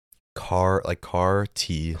T. CAR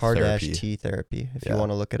T therapy. T therapy. If Yeah. you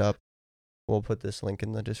want to look it up, we'll put this link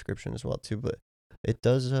in the description as well too. But it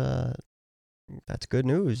does. That's good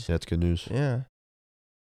news. Yeah, that's good news. Yeah.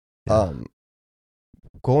 Yeah.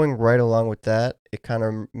 Going right along with that, it kind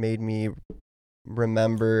of made me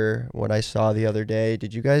remember what I saw the other day.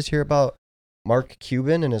 Did you guys hear about Mark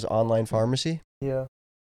Cuban and his online pharmacy? Yeah.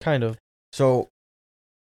 Kind of. So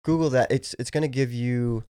Google that. It's going to give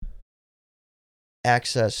you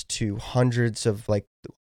access to hundreds of like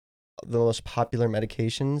the most popular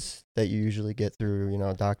medications that you usually get through,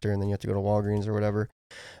 a doctor, and then you have to go to Walgreens or whatever.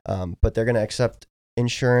 But they're going to accept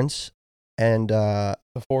insurance, And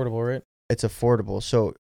Affordable, right? it's affordable.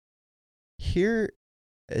 So here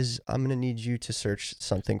is, I'm going to need you to search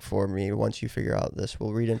something for me once you figure out this.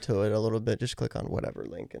 We'll read into it a little bit. Just click on whatever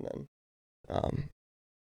link and then,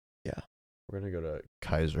 We're going to go to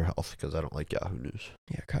Kaiser Health because I don't like Yahoo News.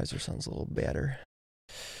 yeah, Kaiser sounds a little better.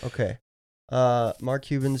 Okay. Mark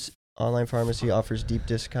Cuban's online pharmacy offers deep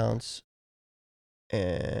discounts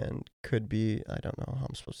and could be, I don't know how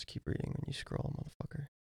I'm supposed to keep reading when you scroll, motherfucker.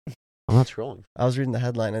 I'm not scrolling. I was reading the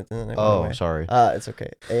headline and then it went Oh, away. sorry. It's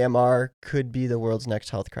okay. AMR could be the world's next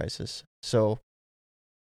health crisis. So,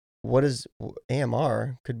 what is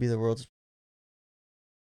AMR? Could be the world's.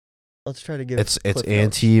 Let's try to give. It's clip notes.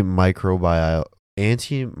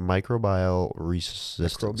 antimicrobial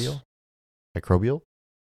resistance. Microbial?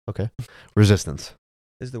 Okay. Resistance.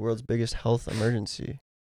 Is the world's biggest health emergency.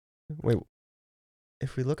 Wait.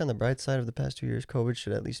 If we look on the bright side of the past 2 years, COVID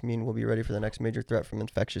should at least mean we'll be ready for the next major threat from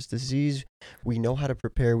infectious disease. We know how to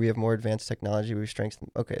prepare. We have more advanced technology. We've strengthened.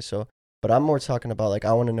 Okay, so, but I'm more talking about, like,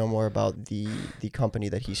 I want to know more about the company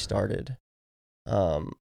that he started.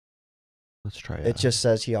 Let's try It just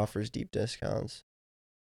says he offers deep discounts.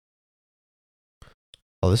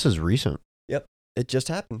 Oh, this is recent. It just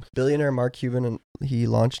happened. Billionaire Mark Cuban, and he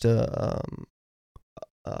launched a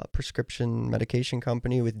prescription medication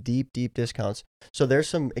company with deep discounts. So there's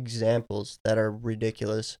some examples that are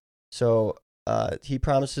ridiculous. So he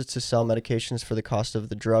promises to sell medications for the cost of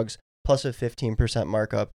the drugs plus a 15%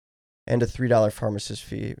 markup and a $3 pharmacist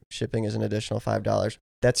fee. Shipping is an additional $5.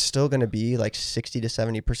 That's still going to be like 60 to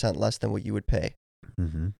 70% less than what you would pay.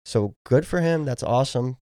 Mm-hmm. So good for him. That's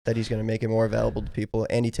awesome that he's going to make it more available to people,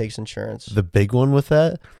 and he takes insurance. The big one with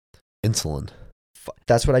that, insulin.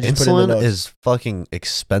 That's what I just put in the Insulin notes. is fucking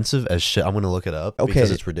expensive as shit. I'm going to look it up Okay. because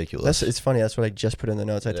it's ridiculous. It's funny. That's what I just put in the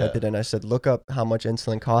notes. I typed Yeah. it in. I said, look up how much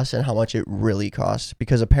insulin costs and how much it really costs.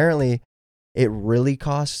 Because apparently it really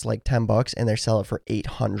costs like $10 and they sell it for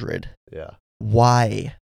 $800. Yeah.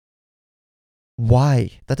 Why?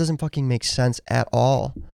 That doesn't fucking make sense at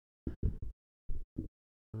all.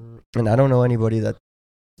 And I don't know anybody that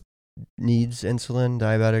needs insulin,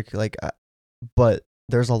 diabetic, but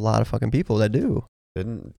there's a lot of fucking people that do.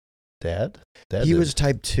 Didn't Dad He did. was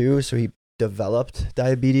type 2, so he developed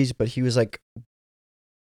diabetes, but he was like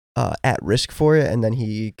at risk for it, and then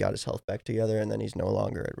he got his health back together, and then he's no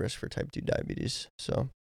longer at risk for type 2 diabetes. So,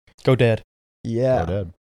 Go Dad. yeah. Oh,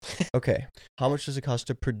 Dad. Okay. How much does it cost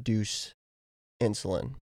to produce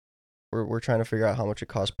insulin? We're trying to figure out how much it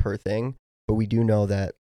costs per thing, but we do know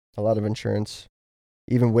that a lot of insurance,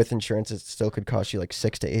 even with insurance, it still could cost you like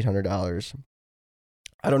 $600 to $800.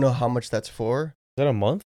 I don't know how much that's for. Is that a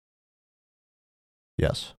month?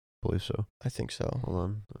 Yes, I believe so. I think so.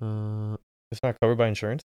 Hold on. It's not covered by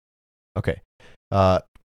insurance? Okay. don't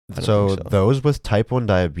So think so. those with type 1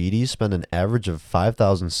 diabetes spend an average of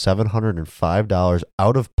 $5,705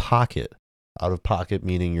 out of pocket. Out of pocket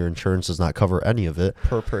meaning your insurance does not cover any of it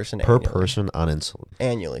Per person. per annually. person on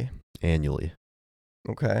insulin Annually.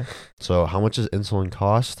 Okay. So how much does insulin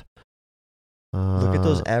cost? Look at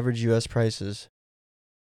those average U.S. prices.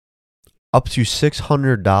 Up to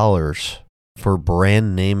 $600 for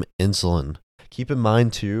brand name insulin. Keep in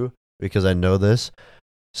mind too, because I know this,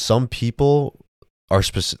 some people are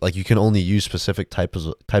specific. Like you can only use specific types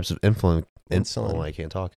of insulin. Insulin. Oh, I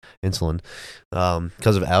can't talk. Insulin,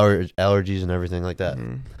 because of allergies and everything like that.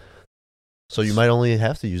 Mhm. So you might only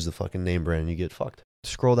have to use the fucking name brand. You get fucked.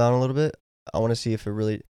 Scroll down a little bit. I want to see if it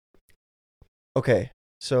really. Okay,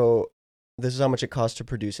 so this is how much it costs to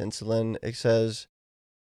produce insulin. It says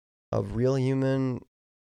a real human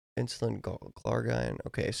insulin glargine.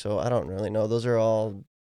 Okay, so I don't really know. Those are all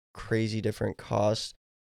crazy different costs.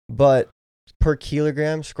 But per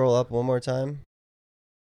kilogram, scroll up one more time.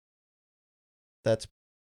 That's,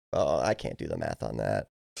 I can't do the math on that.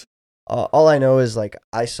 All I know is like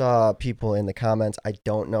I saw people in the comments. I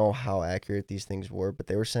don't know how accurate these things were, but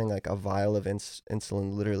they were saying like a vial of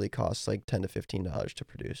insulin literally costs like $10 to $15 to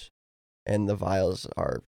produce, and the vials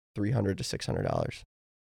are $300 to $600.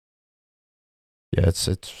 Yeah, it's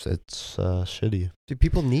shitty. Do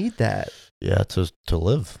people need that? Yeah, to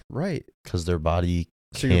live Right. because their body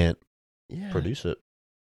So you're- can't Yeah. produce it.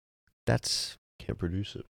 That's Can't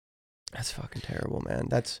produce it. fucking terrible, man.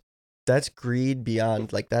 That's greed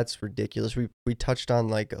beyond, like, that's ridiculous. We touched on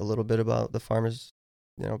like a little bit about the farmers,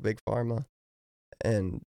 big pharma,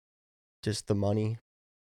 and just the money,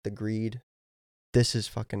 the greed. This is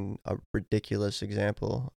fucking a ridiculous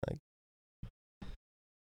example. Like,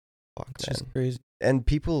 fuck, It's man. just crazy. And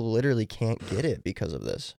people literally can't get it because of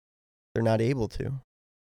this. They're not able to.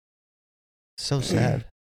 So sad.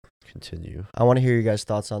 Continue. I want to hear you guys'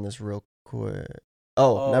 thoughts on this real quick.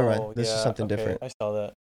 Oh, never mind. This is something different. I saw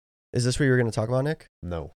that. Is this what you were going to talk about, Nick?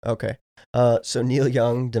 No. Okay. So Neil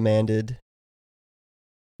Young demanded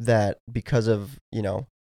that because of,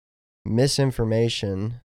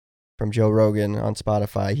 misinformation from Joe Rogan on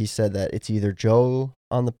Spotify, he said that it's either Joe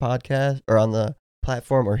on the podcast or on the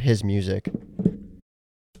platform or his music.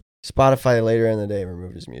 Spotify later in the day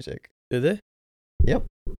removed his music. Did they? Yep.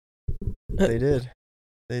 They did.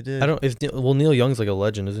 They did. Neil Young's like a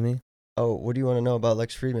legend, isn't he? Oh, what do you want to know about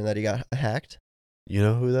Lex Friedman, that he got hacked? You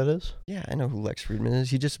know who that is? Yeah, I know who Lex Friedman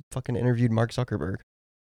is. He just fucking interviewed Mark Zuckerberg.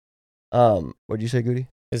 What'd you say, Goody?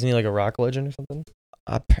 Isn't he like a rock legend or something?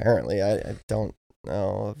 Apparently, I don't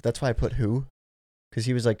know. That's why I put who, because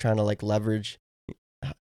he was like trying to like leverage.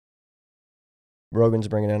 Rogan's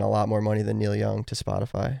bringing in a lot more money than Neil Young to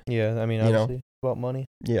Spotify. Yeah, I mean, obviously, about money.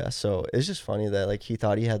 Yeah, so it's just funny that like he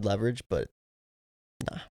thought he had leverage, but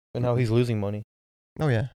nah. And now he's losing money. Oh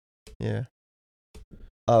yeah, yeah.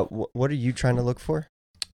 What are you trying to look for?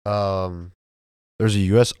 There's a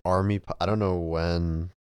U.S. Army. I don't know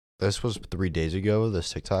when. This was 3 days ago.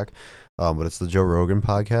 This TikTok, but it's the Joe Rogan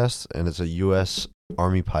podcast, and it's a U.S.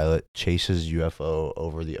 Army pilot chases UFO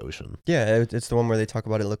over the ocean. Yeah, it's the one where they talk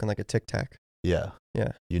about it looking like a Tic Tac. Yeah.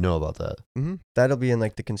 Yeah. You know about that. Mm-hmm. That'll be in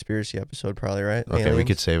like the conspiracy episode, probably, right? Okay, Aliens? we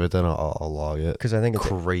could save it then. I'll log it. Because I think it's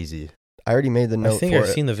Crazy. I already made the note. I think I've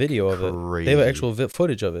seen the video of it. Crazy. They have actual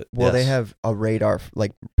footage of it. Well, they Yes. have a radar,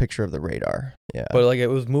 like picture of the radar. Yeah. But like it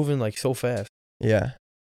was moving like so fast. Yeah.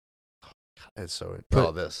 It's so. But-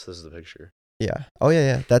 Oh, this is the picture. Yeah. Oh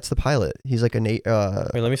yeah. That's the pilot. He's like a Wait,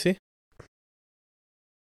 let me see.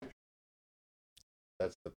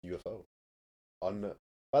 That's the UFO.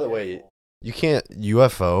 By the way, you can't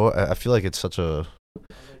UFO. I feel like it's such a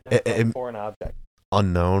Foreign object.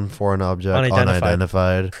 unknown foreign object,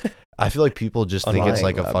 Unidentified. I feel like people just think it's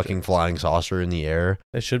like a Flying fucking object. flying saucer in the air.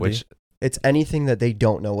 It should Which It's anything that they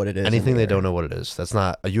don't know what it is. anything they don't know what it is. That's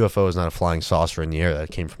not a UFO. Is not a flying saucer in the air that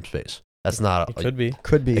came from space. That's not. be. It could be.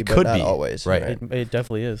 Could be, It but could not be, always. right. It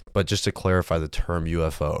definitely is. But just to clarify the term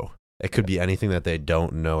UFO, it could be anything that they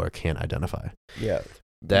don't know or can't identify. Yeah.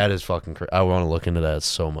 That is fucking crazy. I want to look into that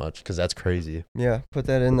so much because that's crazy. Yeah. Put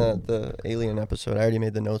that in the alien episode. I already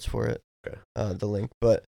made the notes for it. Okay. The link,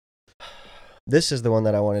 but this is the one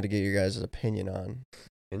that I wanted to get your guys' opinion on.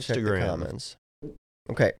 Check the Instagram. comments.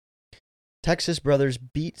 Okay. Texas brothers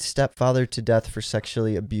beat stepfather to death for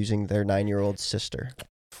sexually abusing their 9-year-old sister.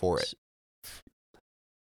 For it.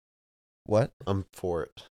 What? I'm for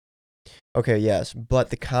it. Okay, yes, but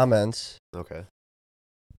the comments, Okay.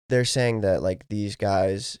 they're saying that like these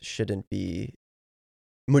guys shouldn't be.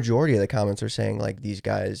 Majority of the comments are saying like these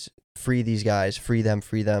guys, free them,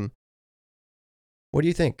 free them. What do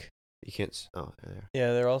you think? You can't. Oh, there.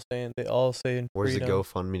 Yeah, they all saying Where's freedom. the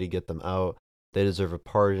GoFundMe to get them out? They deserve a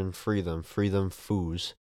pardon. Free them,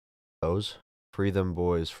 foos. Those. Free them,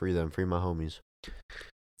 boys. Free them. Free my homies.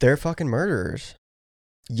 They're fucking murderers.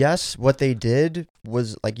 Yes, what they did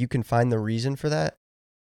was like you can find the reason for that,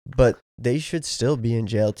 but they should still be in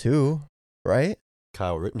jail too, right?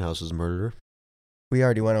 Kyle Rittenhouse is a murderer. We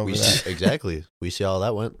already went over We that. see, exactly. We see how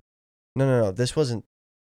that went. No. This wasn't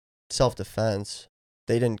self-defense.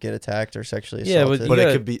 They didn't get attacked or sexually Yeah, assaulted. But gotta-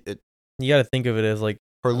 it could be. You got to think of it as like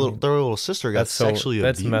Their I mean, little sister got that's sexually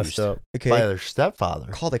that's abused messed up. Okay, by their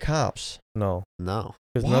stepfather. call the cops. No, No,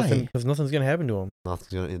 because Why? nothing's gonna happen to him.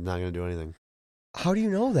 it's not gonna do anything. How do you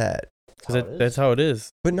know that? Because that's how it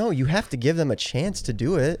is. But no, you have to give them a chance to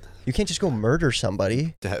do it. You can't just go murder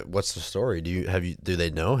somebody. What's the story? Do they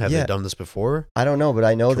know? Have Yeah. they done this before? I don't know, but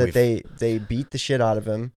I know Can that we they beat the shit out of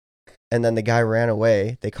him, and then the guy ran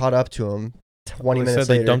away. They caught up to him 20 They minutes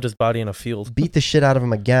said they later. dumped his body in a field. Beat the shit out of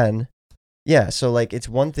him again. Yeah, so like it's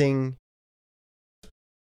one thing.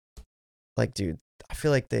 Like, dude, I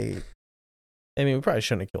feel like they. I mean, we probably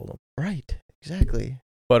shouldn't have killed him. Right, exactly.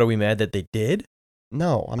 But are we mad that they did?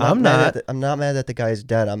 No, I'm not. I'm mad not. I'm not mad that the guy's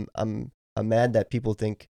dead. I'm mad that people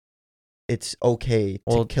think it's okay to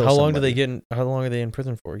Well, kill how long somebody. how long are they in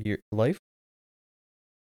prison for? Life?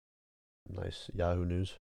 Nice Yahoo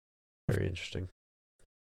News. Very interesting.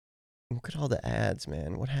 Look at all the ads,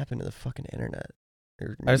 man. What happened to the fucking internet?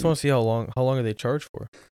 I just want to see how long are they charged for?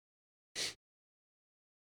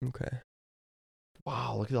 Okay.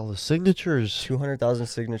 Wow, look at all the signatures. 200,000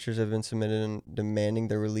 signatures have been submitted in demanding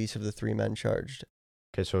the release of the 3 men charged.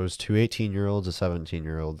 Okay, so it was 2 18-year-olds, a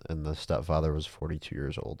 17-year-old, and the stepfather was 42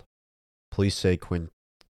 years old. Police say Quinn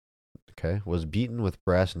was beaten with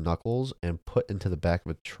brass knuckles and put into the back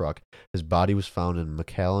of a truck. His body was found in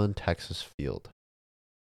McAllen, Texas field.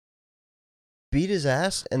 Beat his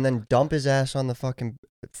ass and then dump his ass on the fucking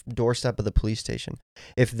doorstep of the police station.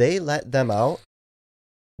 If they let them out,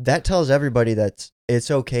 that tells everybody that it's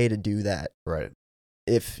okay to do that Right.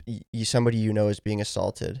 if somebody you know is being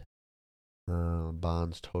assaulted.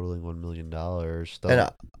 Bonds totaling $1 million.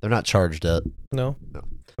 And They're not charged yet. No. No.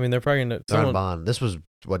 I mean, they're probably gonna. They're on Someone, bond. This was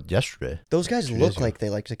yesterday. those guys 2 days look ago. like they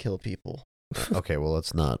like to kill people. Okay, well,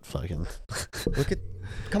 let's not fucking.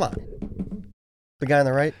 Come on. The guy on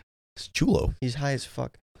the right, It's Chulo. he's high as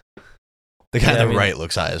fuck. The guy Yeah, on I the mean- right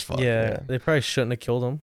looks high as fuck. yeah, Yeah. they probably shouldn't have killed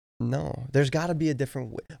him. No, there's got to be a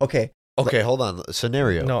different way. Okay, Okay, hold on.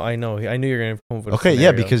 Scenario. No, I know. I knew you were gonna come up with a Okay, yeah,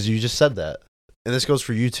 scenario. because you just said that, and this goes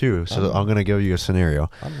for you too. So I'm gonna give you a scenario.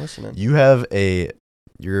 I'm listening. You have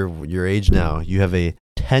your age now. You have a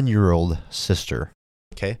 10-year-old sister.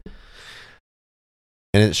 Okay.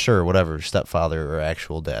 And it's sure whatever stepfather or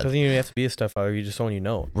actual It dad. doesn't even have to be a stepfather. You just someone you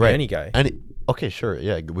know. Right. Any guy. Okay, sure.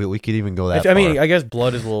 Yeah, we could even go that. I far. mean, I guess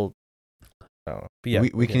blood is a little. I don't know. But yeah,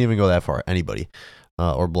 we can even go that far. Anybody,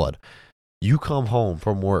 or blood. You come home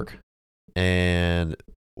from work, and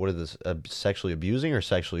what is this? Sexually abusing or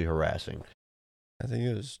sexually harassing? I think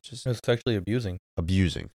it was just. It was sexually abusing.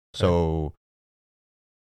 Abusing. So,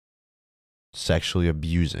 sexually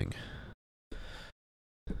abusing.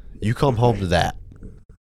 You come home to that.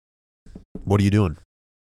 What are you doing?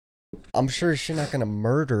 I'm sure she's not gonna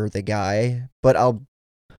murder the guy, but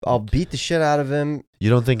I'll beat the shit out of him. You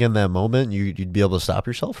don't think in that moment you'd be able to stop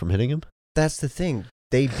yourself from hitting him? That's the thing.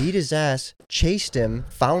 They beat his ass, chased him,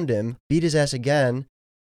 found him, beat his ass again,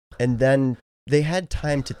 and then they had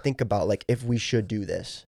time to think about like if we should do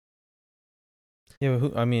this. Yeah,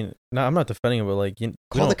 but I mean, I'm not defending him, but like,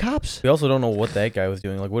 Call the cops. we also don't know what that guy was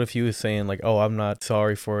doing. Like, what if he was saying like, "Oh, I'm not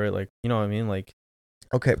sorry for it." Like, you know what I mean? Like,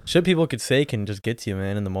 Okay, shit people could say can just get to you,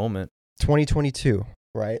 man, in the moment. 2022,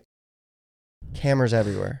 right? Cameras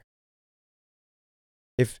everywhere.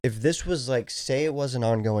 If this was like, say it was an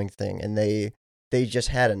ongoing thing and they just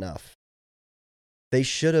had enough, they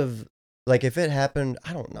should have, like, if it happened,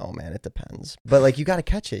 I don't know, man, it depends. But like, you got to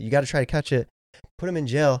catch it. You got to try to catch it. Put him in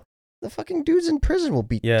jail. The fucking dudes in prison will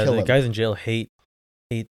Yeah, kill the him. guys in jail hate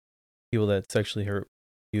people that sexually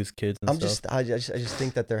abuse kids and stuff. I just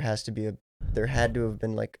think that there had to have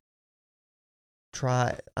been like,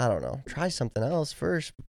 try something else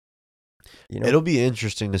first. You know, It'll be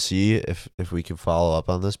interesting to see if we can follow up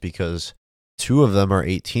on this because 2 of them are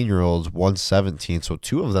 18-year-olds, one's 17, so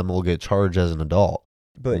 2 of them will get charged as an adult.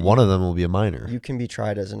 but One of them will be a minor. you can be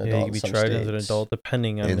tried as an adult. Yeah, you can in be some tried as an states. adult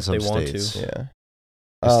depending on In if they some want states. to. Yeah.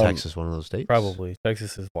 Is Texas one of those states? Probably.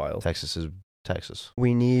 Texas is wild. Texas is Texas.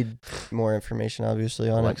 We need more information,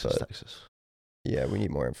 obviously, on Alexis, it. But Texas. yeah, we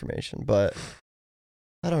need more information. But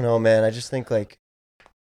I don't know, man. I just think like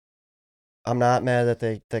I'm not mad that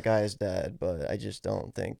that guy is dead, but I just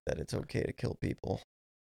don't think that it's okay to kill people.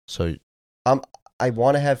 So I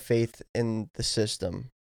want to have faith in the system.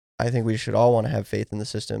 I think we should all want to have faith in the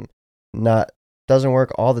system. Doesn't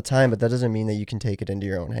work all the time, but that doesn't mean that you can take it into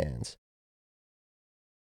your own hands.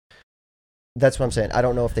 That's what I'm saying. I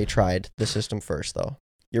don't know if they tried the system first, though.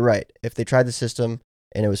 You're right. If they tried the system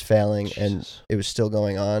and it was failing and Jesus. it was still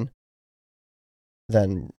going on,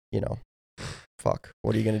 then, fuck.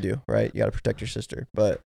 What are you going to do, right? You got to protect your sister.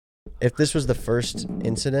 But if this was the first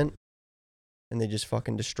incident and they just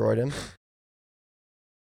fucking destroyed him,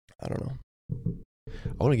 I don't know.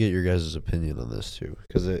 I want to get your guys' opinion on this too,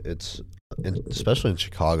 because especially in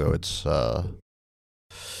Chicago, it's they're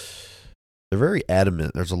very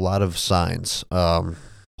adamant. There's a lot of signs.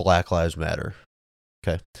 Black Lives Matter.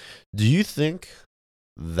 Okay, do you think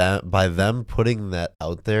that by them putting that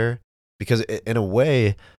out there, because in a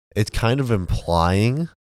way, it's kind of implying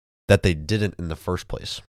that they didn't in the first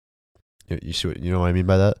place. You see what you know what I mean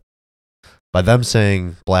by that? By them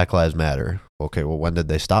saying Black Lives Matter. Okay, well, when did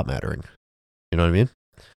they stop mattering? You know what I mean?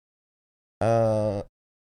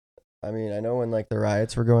 I mean, I know when like the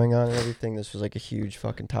riots were going on and everything, this was like a huge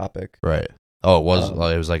fucking topic. Right. Oh, it was. Um,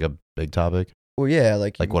 It was like a big topic. Well, yeah,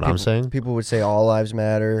 like Like what I'm saying? People would say all lives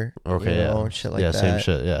matter. Okay, you know, yeah, and shit like yeah, that. same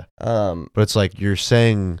shit, yeah. But it's like you're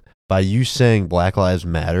saying by you saying Black Lives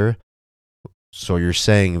Matter, so you're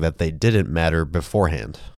saying that they didn't matter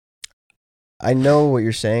beforehand. I know what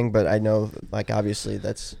you're saying, but I know, like, obviously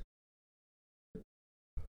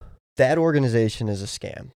that organization is a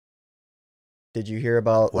scam. Did you hear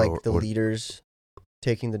about like the leaders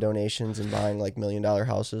taking the donations and buying like $1 million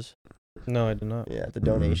houses? No, I did not. Yeah, the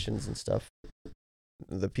donations and stuff.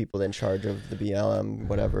 The people in charge of the BLM,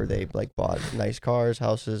 whatever, they like bought nice cars,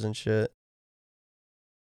 houses, and shit.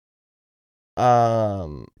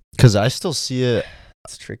 Because I still see it.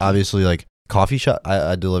 It's tricky. Obviously, like coffee shop.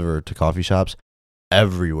 I deliver to coffee shops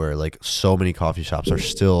everywhere. Like so many coffee shops are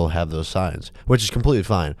still have those signs, which is completely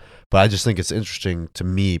fine. But I just think it's interesting to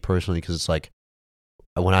me personally because it's like,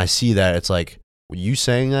 when I see that, it's like you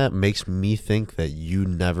saying that makes me think that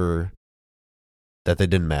that they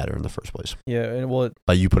didn't matter in the first place. Yeah, and well,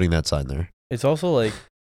 By you putting that sign there. it's also like,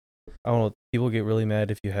 I don't know, people get really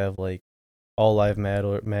mad if you have like all lives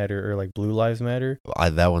matter or like blue lives matter.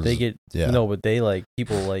 That one's They get but they like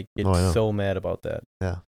people like get so mad about that.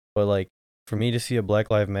 Yeah. But like for me to see a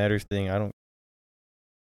Black Lives Matters thing, I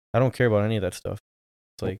don't care about any of that stuff.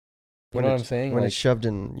 It's like, you know what I'm saying? When like, it's shoved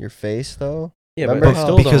in your face, though. yeah, Remember but how-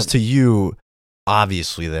 still because don't. to you,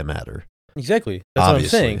 obviously they matter. Exactly. That's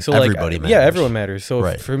Obviously. what I'm saying. So Everybody like, yeah, matters. everyone matters. So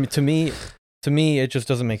Right. to me, it just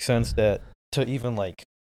doesn't make sense that to even like,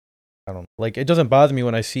 I don't know, like it doesn't bother me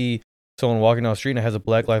when I see someone walking down the street and has a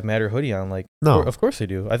Black Lives Matter hoodie on. Like, No. of course they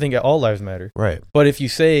do. I think all lives matter. Right. But if you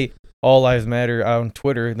say all lives matter on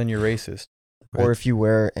Twitter, then you're racist. Or Right. if you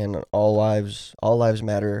wear an all lives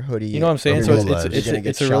matter hoodie. You know what I'm saying? Or So Blue Lives.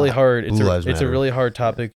 it's a really hard Blue Lives it's a Matter. really hard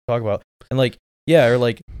topic to talk about. And like, yeah, or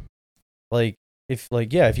like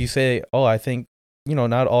if you say, oh, I think, you know,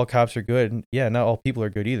 not all cops are good. Yeah, not all people are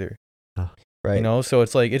good either. Right. You know, so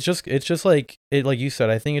it's like it's just like it, like you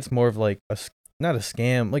said. I think it's more of like not a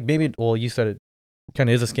scam. Like maybe, well, you said it kind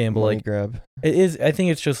of is a scam, but Money like grab. it is. I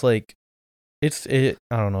think it's just like I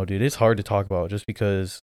don't know, dude. It's hard to talk about just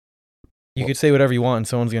because you could say whatever you want and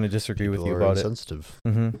someone's gonna disagree with you about it. Insensitive.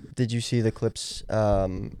 Mm-hmm. Did you see the clips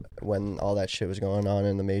when all that shit was going on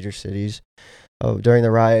in the major cities during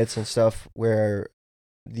the riots and stuff where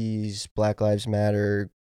these Black Lives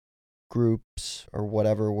Matter groups or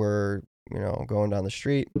whatever were, you know, going down the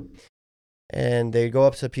street and they'd go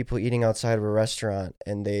up to people eating outside of a restaurant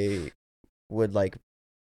and they would like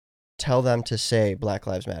tell them to say Black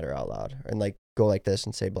Lives Matter out loud and like go like this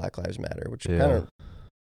and say Black Lives Matter, which kind of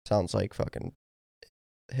sounds like fucking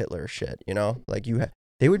Hitler shit, you know? Like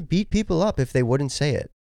they would beat people up if they wouldn't say it.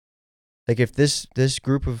 Like if this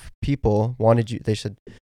group of people wanted you, they said,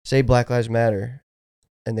 say Black Lives Matter,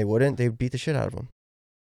 and they wouldn't, they would beat the shit out of them.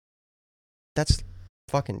 That's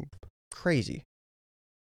fucking crazy.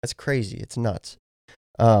 That's crazy. It's nuts.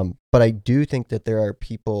 But I do think that there are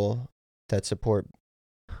people that support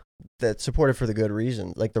it for the good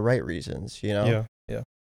reasons, like the right reasons, you know? Yeah.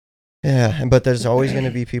 Yeah, but there's always going to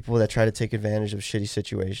be people that try to take advantage of shitty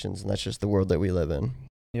situations, and that's just the world that we live in.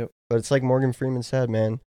 Yep. But it's like Morgan Freeman said,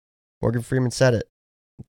 man. Morgan Freeman said it.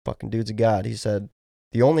 Fucking dude's a god. He said,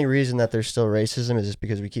 the only reason that there's still racism is just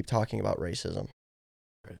because we keep talking about racism.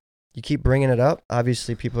 Right. You keep bringing it up,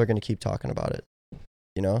 obviously people are going to keep talking about it,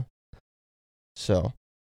 you know? So,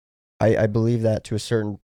 I believe that to a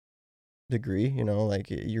certain degree, you know, like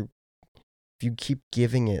if you keep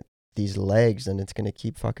giving it these legs, then it's going to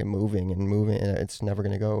keep fucking moving and it's never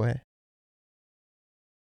going to go away.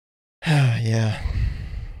 Yeah.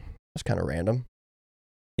 That's kind of random.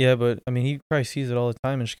 Yeah, but I mean, he probably sees it all the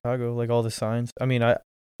time in Chicago, like all the signs. I mean, I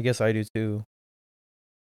guess I do too.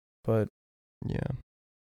 But Yeah.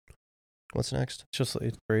 What's next?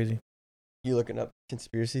 it's crazy. You looking up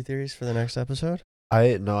conspiracy theories for the next episode?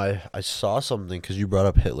 I saw something because you brought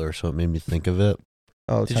up Hitler, so it made me think of it.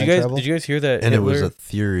 Oh, Did time you travel? guys hear that And Hitler, it was a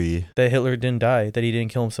theory. that Hitler didn't die, that he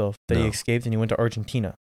didn't kill himself, that he No. escaped and he went to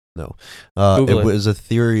Argentina? No. Google It it. was a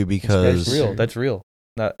theory That's because real. That's real.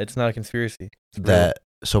 It's not a conspiracy. It's real. that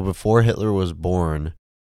so before Hitler was born,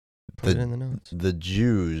 Put it in the notes. the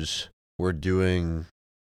Jews were doing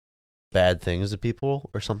bad things to people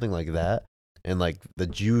or something like that, and like the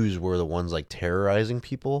Jews were the ones like terrorizing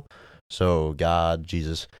people. So God,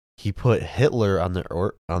 Jesus, he put Hitler on the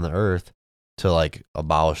earth to like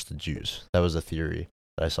abolish the Jews. That was a theory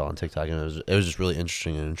that I saw on TikTok, and it was just really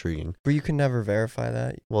interesting and intriguing. But you can never verify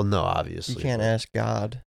that. Well, no, obviously You can't but- ask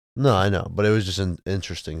God. No, I know, but it was just an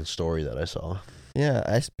interesting story that I saw.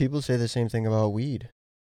 Yeah, people say the same thing about weed.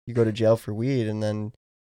 You go to jail for weed, and then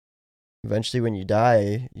eventually when you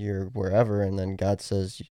die, you're wherever, and then God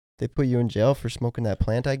says, they put you in jail for smoking that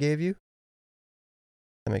plant I gave you?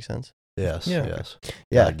 That makes sense. Yes, Yeah. yes.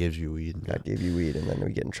 Yeah. God gives you weed. God gave you weed, and then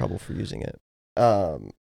we get in trouble for using it.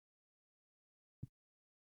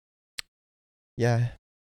 Yeah.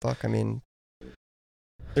 Fuck, I mean,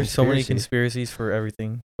 There's so many conspiracy. conspiracies for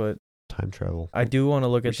everything, but Time travel. I do want to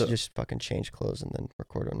look we at should the. just fucking change clothes and then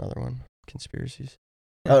record another one. Conspiracies.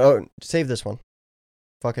 Yeah. Oh, save this one.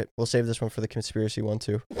 Fuck it. We'll save this one for the conspiracy one,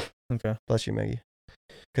 too. Okay. Bless you, Maggie.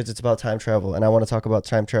 Because it's about time travel, and I want to talk about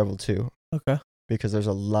time travel, too. Okay. Because there's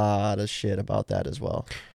a lot of shit about that as well.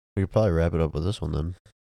 We could probably wrap it up with this one then.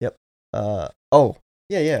 Oh,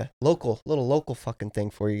 yeah. Little local fucking thing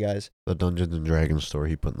for you guys. The Dungeons and Dragons story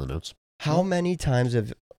he put in the notes. How many times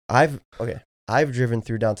have I've driven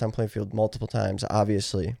through downtown Plainfield multiple times,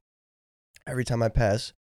 obviously. Every time I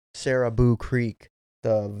pass Saraboo Creek,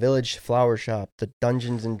 the Village Flower Shop, the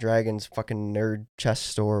Dungeons and Dragons fucking nerd chest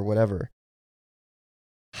store, whatever.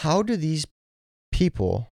 How do these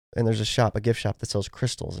people, and there's a gift shop that sells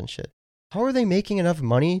crystals and shit, how are they making enough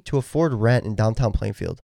money to afford rent in downtown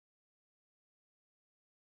Plainfield?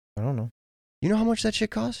 I don't know. You know how much that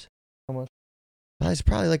shit costs? How much? It's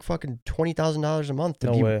probably like fucking $20,000 a month.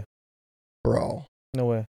 No way. Bro. No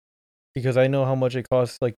way. Because I know how much it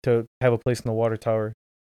costs like to have a place in the water tower.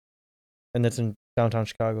 And that's in downtown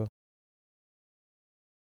Chicago.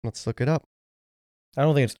 Let's look it up. I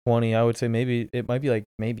don't think it's 20. I would say maybe it might be like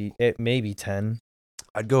maybe 10.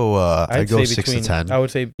 I'd go 6 to 10. I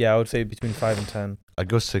would say between 5 and 10. I'd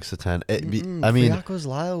go 6 to 10. I mean, Friaco's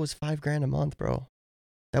Lyle was $5,000 a month, bro.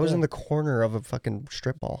 That was Yeah. in the corner of a fucking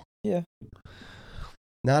strip mall. Yeah.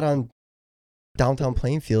 Not on downtown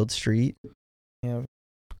Plainfield Street. Yeah.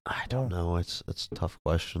 I don't know. It's a tough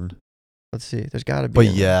question. Let's see. There's got to be. But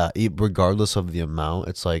yeah, regardless of the amount,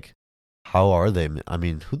 it's like, how are they? I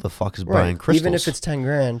mean, who the fuck is buying crystals? Even if it's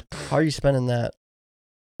 $10,000, how are you spending that?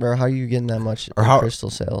 Or how are you getting that much Or how- crystal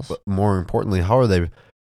sales? But more importantly, how are they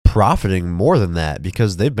profiting more than that?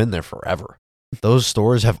 Because they've been there forever. Those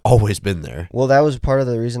stores have always been there. Well, that was part of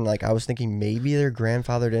the reason. Like, I was thinking maybe they're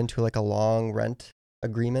grandfathered into like a long rent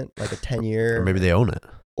agreement, like a 10-year. Or maybe they own it.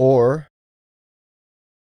 Or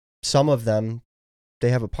some of them, they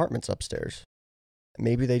have apartments upstairs.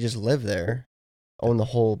 Maybe they just live there, own the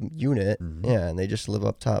whole unit. Mhm. Yeah, and they just live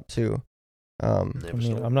up top too. I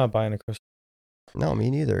mean, I'm not buying a crystal. No, me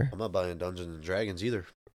neither. I'm not buying Dungeons and Dragons either.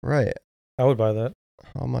 Right. I would buy that.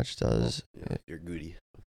 How much does Yeah, you're goody.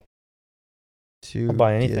 I'll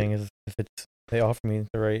buy anything if it's they offer me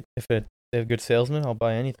the right. If they have good salesmen, I'll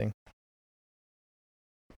buy anything.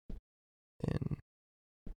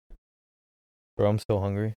 Bro, I'm still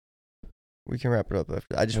hungry. We can wrap it up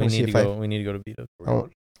after. I just We want to see need if to go. We need to go to beat up. Oh.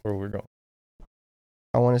 Where we're going.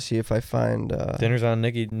 I want to see if I find. Dinner's on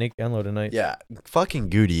Nick Enlow tonight. Yeah, fucking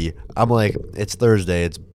goody. I'm like, it's Thursday.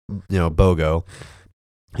 It's, BOGO.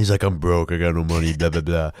 He's like, I'm broke. I got no money. Blah, blah,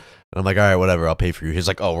 blah. And I'm like, all right, whatever. I'll pay for you. He's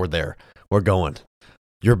like, oh, we're there. We're going.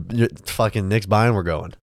 You're fucking Nick's buying. We're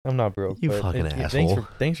going. I'm not broke. You but fucking yeah, asshole.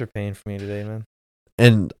 Thanks for paying for me today, man.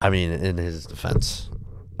 And I mean, in his defense,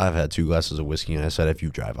 I've had 2 glasses of whiskey, and I said, if you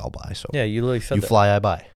drive, I'll buy. So Yeah, you literally said you that. fly, I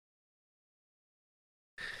buy.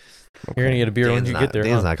 You're gonna get a beer Dan's when you not, get there.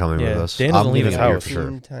 Dan's huh? not coming Yeah, with us. Dan doesn't I'm leave his leaving here house. for sure.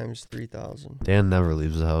 15 times 3,000. Dan never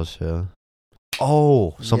leaves the house. Yeah.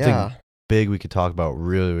 Oh, something Yeah. big we could talk about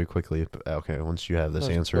really, really quickly. Okay, once you have this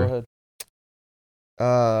Go answer. ahead.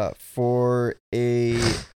 For a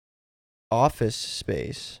office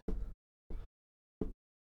space,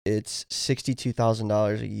 it's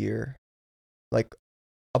 $62,000 a year, like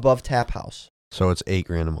above tap house So it's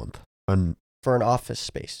 $8,000 a month. And for an office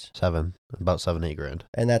space, about 8 grand.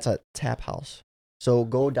 and that's a tap house. So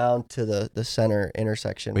go down to the center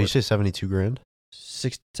intersection. Wait, you say 72 grand?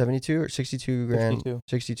 72 or 62 grand? 62.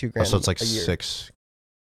 62 Oh, grand. so it's like a year. $6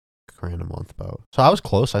 grand a month about. So I was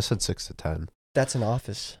close. I said 6 to 10. That's an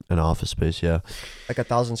office, An office space, yeah. like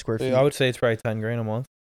 1,000 square feet. I would say it's probably 10 grand a month.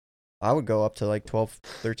 I would go up to like 12,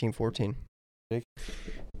 13, 14. Big.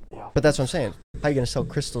 But that's what I'm saying. How are you going to sell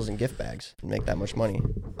crystals and gift bags and make that much money?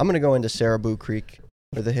 I'm going to go into Sarah Boo Creek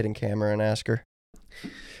with a hidden camera and ask her.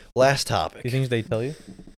 Last Do topic. you think they tell you?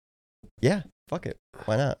 Yeah, fuck it.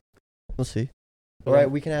 Why not? We'll see. All right,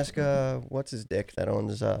 we can ask, what's his dick that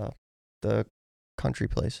owns the country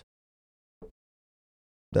place?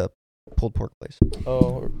 The pulled pork place.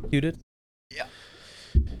 Oh, you did?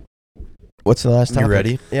 What's the last You topic?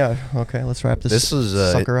 ready? Yeah, okay, let's wrap this, This is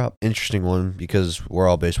a sucker up. interesting one because we're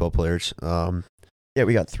all baseball players. Yeah,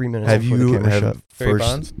 we got 3 minutes Have before the you camera shut. Barry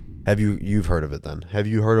first? Bonds? You've heard of it then? Have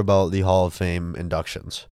you heard about the Hall of Fame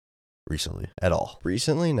inductions recently at all?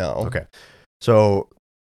 Recently? No. Okay, so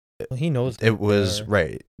Well, he knows. it was uh,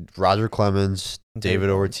 right. Roger Clemens, David David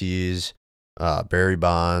Bonds. Ortiz, Barry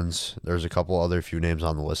Bonds. There's a couple other few names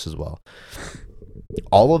on the list as well.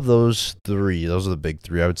 All of those three, those are the big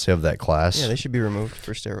three, I would say, of that class. Yeah, they should be removed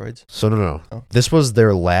for steroids. So no. Oh. This was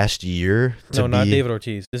their last year to No, not be- David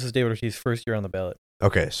Ortiz. This is David Ortiz's first year on the ballot.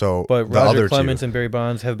 Okay, so But the Roger other Clemens two, and Barry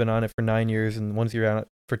Bonds have been on it for 9 years, and one's year on it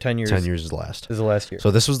for 10 years. 10 years is last. This is the last year. So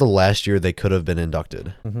this was the last year they could have been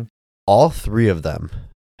inducted. Mhm. All three of them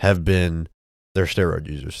have been they're steroid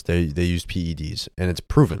users. They use PEDs, and it's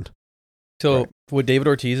proven. So Right. what David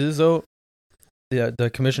Ortiz is, though, the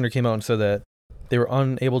commissioner came out and said that they were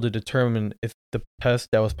unable to determine if the test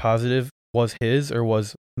that was positive was his or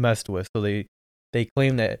was messed with. So they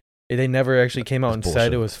claim that They never actually came out and That's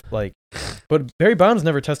said it bullshit. was like. But Barry Bonds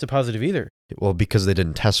never tested positive either. Well, because they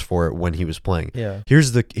didn't test for it when he was playing. Yeah.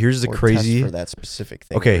 Here's the Or crazy. test for that specific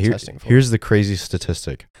thing. Okay, they're testing for. here's the crazy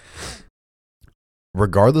statistic.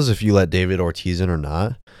 Regardless if you let David Ortiz in or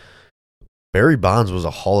not, Barry Bonds was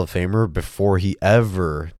a Hall of Famer before he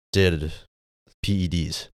ever did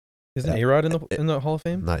PEDs. Isn't A-Rod in the Hall of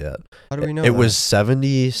Fame? Not yet. How do we know It that? was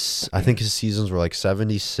 70. I think his seasons were like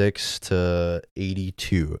 76 to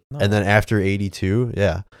 82. No. And then after 82,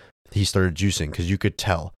 yeah, he started juicing because you could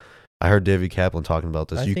tell. I heard David Kaplan talking about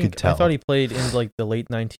this. You could tell. I thought he played in like the late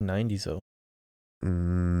 1990s though.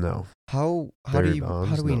 No. How Barry do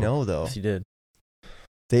Bonds, we no. know though? Yes, he did.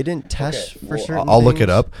 They didn't test for Well, certain. I'll look it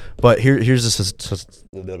things? up. But here's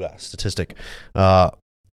the statistic.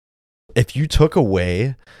 If you took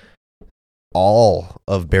away all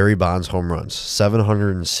of Barry Bonds' home runs,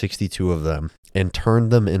 762 of them, and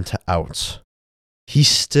turned them into outs, he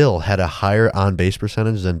still had a higher on-base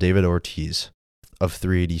percentage than David Ortiz of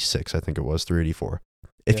 386, I think it was, 384.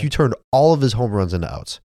 If Yeah. you turned all of his home runs into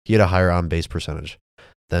outs, he had a higher on-base percentage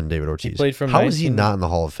than David Ortiz. played from How is he 19 not in the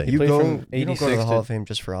Hall of Fame? You played go. from You don't go to 86 the Hall to- of Fame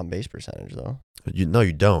just for on base percentage though. No,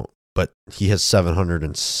 you don't. But he has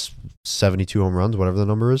 772 home runs, whatever the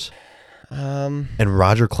number is. And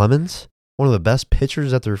Roger Clemens, one of the best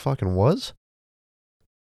pitchers that there fucking was.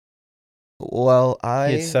 Well, He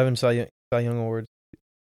had 7 Cy Young awards.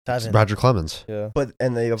 7. Roger Clemens, Yeah. but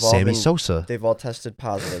and they have all Sammy been, Sosa. they've all tested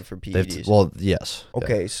positive for PEDs. Well, yes. Yeah.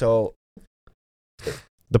 Okay, so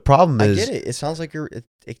The problem I is, get it. It sounds like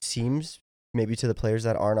it seems maybe to the players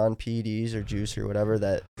that aren't on PEDs or juice or whatever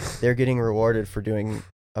that they're getting rewarded for doing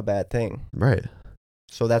a bad thing. right?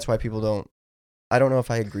 So that's why people don't. I don't know if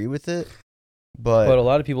I agree with it, But but a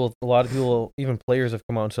lot of people, even players have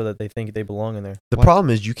come out and said that they think they belong in there. The What? problem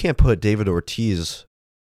is you can't put David Ortiz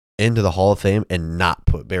into the Hall of Fame and not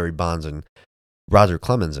put Barry Bonds and Roger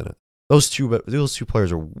Clemens in it. Those two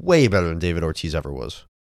players are way better than David Ortiz ever was.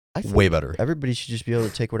 I think Way better. everybody should just be able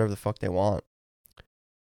to take whatever the fuck they want.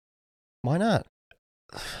 Why not?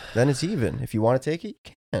 Then it's even. If you want to take it,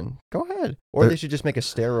 you can. Go ahead. Or There- they should just make a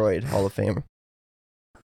steroid Hall of Fame.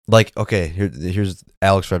 Like, okay, here's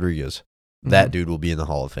Alex Rodriguez. That Mhm. dude will be in the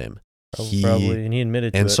Hall of Fame. Probably, and he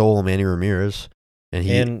admitted to And it. so will Manny Ramirez.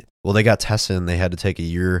 And Well, they got tested and they had to take a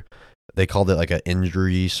year. They called it like an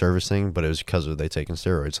injury service thing, but it was because of they taking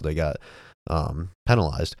steroids, so they got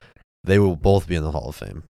penalized. They will both be in the Hall of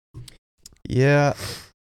Fame. Yeah.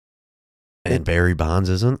 And Barry Bonds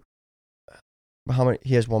isn't. How many?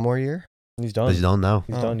 He has one more year. he's done. He's done now.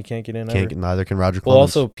 He's Oh. done. You can't get in. Can't ever. neither can Roger Well,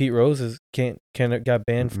 Clemens. also Pete Rose got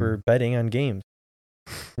banned for betting on games,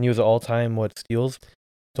 and he was an all-time steals,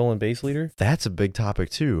 stolen base leader. That's a big topic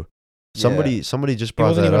too. Yeah. Somebody just He brought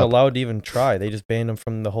wasn't that even up. allowed to even try. They just banned him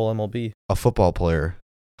from the whole MLB. A football player.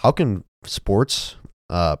 How can sports,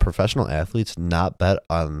 professional athletes not bet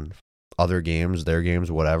on other games, their games,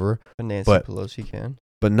 whatever? But Nancy But- Pelosi can.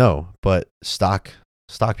 But stock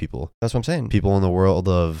people, That's what I'm saying. people in the world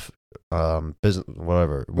of business,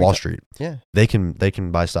 whatever, Wall Street, Yeah. they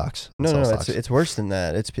can buy stocks. and No, sell no, stocks. it's worse than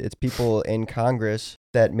that. It's people in Congress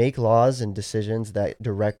that make laws and decisions that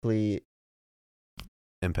directly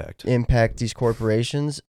impact. impact these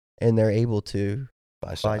corporations, and they're able to Buy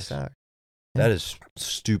buy stocks. stock. That is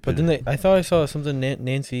stupid. But then I thought I saw something.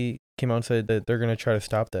 Nancy came out and said that they're gonna try to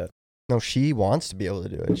stop that. No, she wants to be able to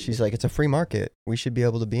do it. She's like, it's a free market. We should be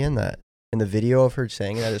able to be in that. And the video of her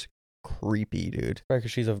saying that is creepy, dude. Right,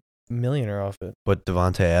 because she's a millionaire off it. But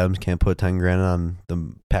Devontae Adams can't put 10 grand on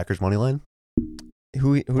the Packers money line.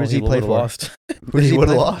 Who Well, does he play would've for? Lost. Who does He would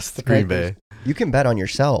play have for? lost The Green Packers. Bay. You can bet on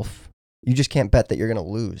yourself. You just can't bet that you're going to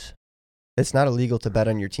lose. It's not illegal to bet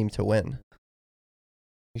on your team to win.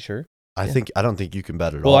 You sure? I don't think you can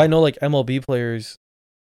bet at Well, all. I know like MLB players,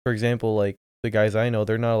 for example, like the guys I know,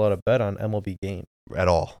 they're not allowed to bet on MLB games at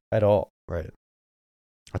all. at all. Right.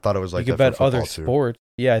 I thought it was like you could that bet for other football, too. sports.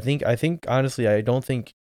 Yeah, I think honestly,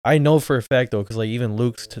 I know for a fact though, because like even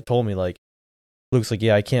Luke's told me like, Luke's like,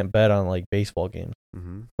 yeah, I can't bet on like baseball games,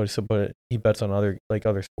 Mm-hmm. but he bets on other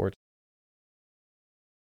sports.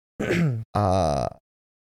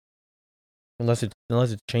 Unless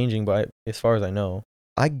it's changing, but as far as I know,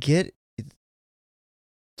 I get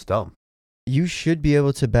It's dumb. you should be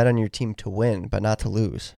able to bet on your team to win, but not to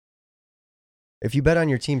lose. If you bet on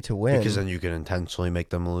your team to win, Because then you can intentionally make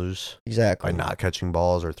them lose exactly. by not catching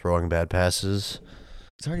balls or throwing bad passes.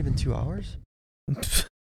 It's already been 2 hours.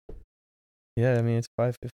 yeah, I mean it's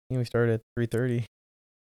 5:15. We started at 3:30.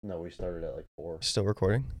 No, we started at like 4. Still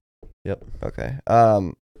recording? Yep. Okay.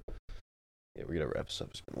 Yeah, we're going to wrap this up.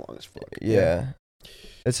 It's been long as fuck. Yeah.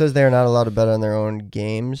 It says they are not allowed to bet on their own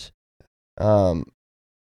games.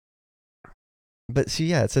 But see,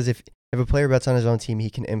 yeah, it says if a player bets on his own team, he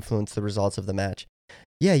can influence the results of the match.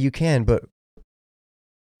 Yeah, you can, but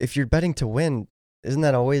if you're betting to win, isn't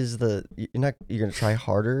that always you're gonna try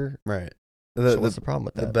harder? Right. So what's the problem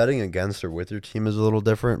with The that? betting against or with your team is a little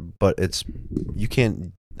different, but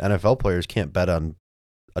NFL players can't bet on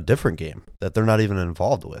a different game that they're not even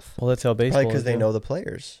involved with. Well, that's how baseball. Probably because is, they yeah. know the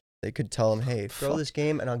players. They could tell them, "Hey, throw Fuck. this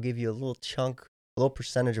game, and I'll give you a little chunk, a little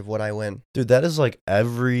percentage of what I win." Dude, that is like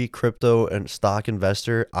every crypto and stock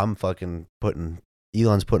investor. Elon's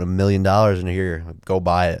putting $1 million in here. Go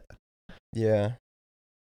buy it. Yeah.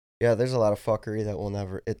 Yeah, there's a lot of fuckery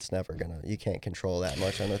that it's never gonna, you can't control that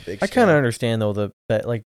much on a big I scale. kind of understand though the bet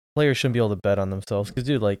like players shouldn't be able to bet on themselves because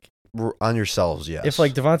dude, like On yourselves, yes. if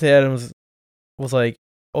like Devontae Adams was like,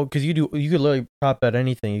 oh, because you could literally prop bet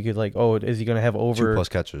anything. You could like, oh, is he gonna have over 2+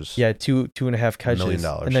 catches. Yeah, 2.5 catches, $1 million.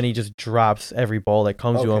 and then he just drops every ball that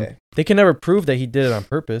comes to him. Okay. They can never prove that he did it on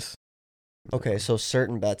purpose. Okay, so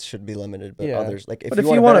certain bets should be limited, but Yeah. others, like if But you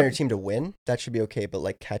want to bet wanna- on your team to win, that should be okay. But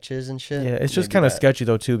like catches and shit, Yeah, it's just maybe kind of that- sketchy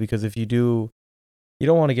though too because if you do, you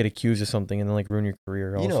don't want to get accused of something and then like ruin your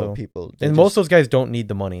career. You Also, know, people. and most of those guys don't need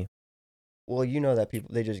the money. Well, you know that people,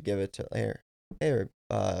 they just give it to here.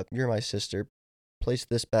 You're my sister. Place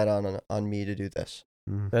this bet on me to do this.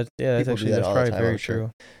 Mm. That's People do that that's all the probably time, very I'm sure.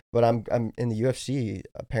 true. But I'm in the UFC.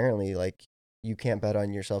 Apparently, like you can't bet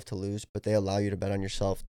on yourself to lose, but they allow you to bet on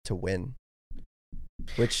yourself to win.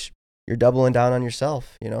 Which you're doubling down on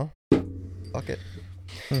yourself. You know, fuck it.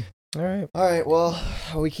 All right. All right, well,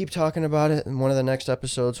 we keep talking about it in one of the next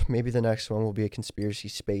episodes. Maybe the next one will be a conspiracy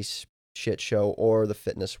space shit show or the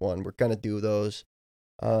fitness one. We're going to do those.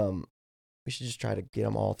 We should just try to get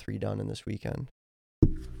them all 3 done in this weekend.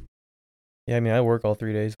 Yeah, I mean, I work all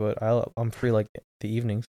 3 days, but I'm free like the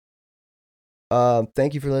evenings.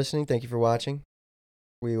 Thank you for listening. Thank you for watching.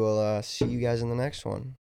 We will see you guys in the next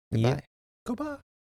one. Yeah. Goodbye. Goodbye.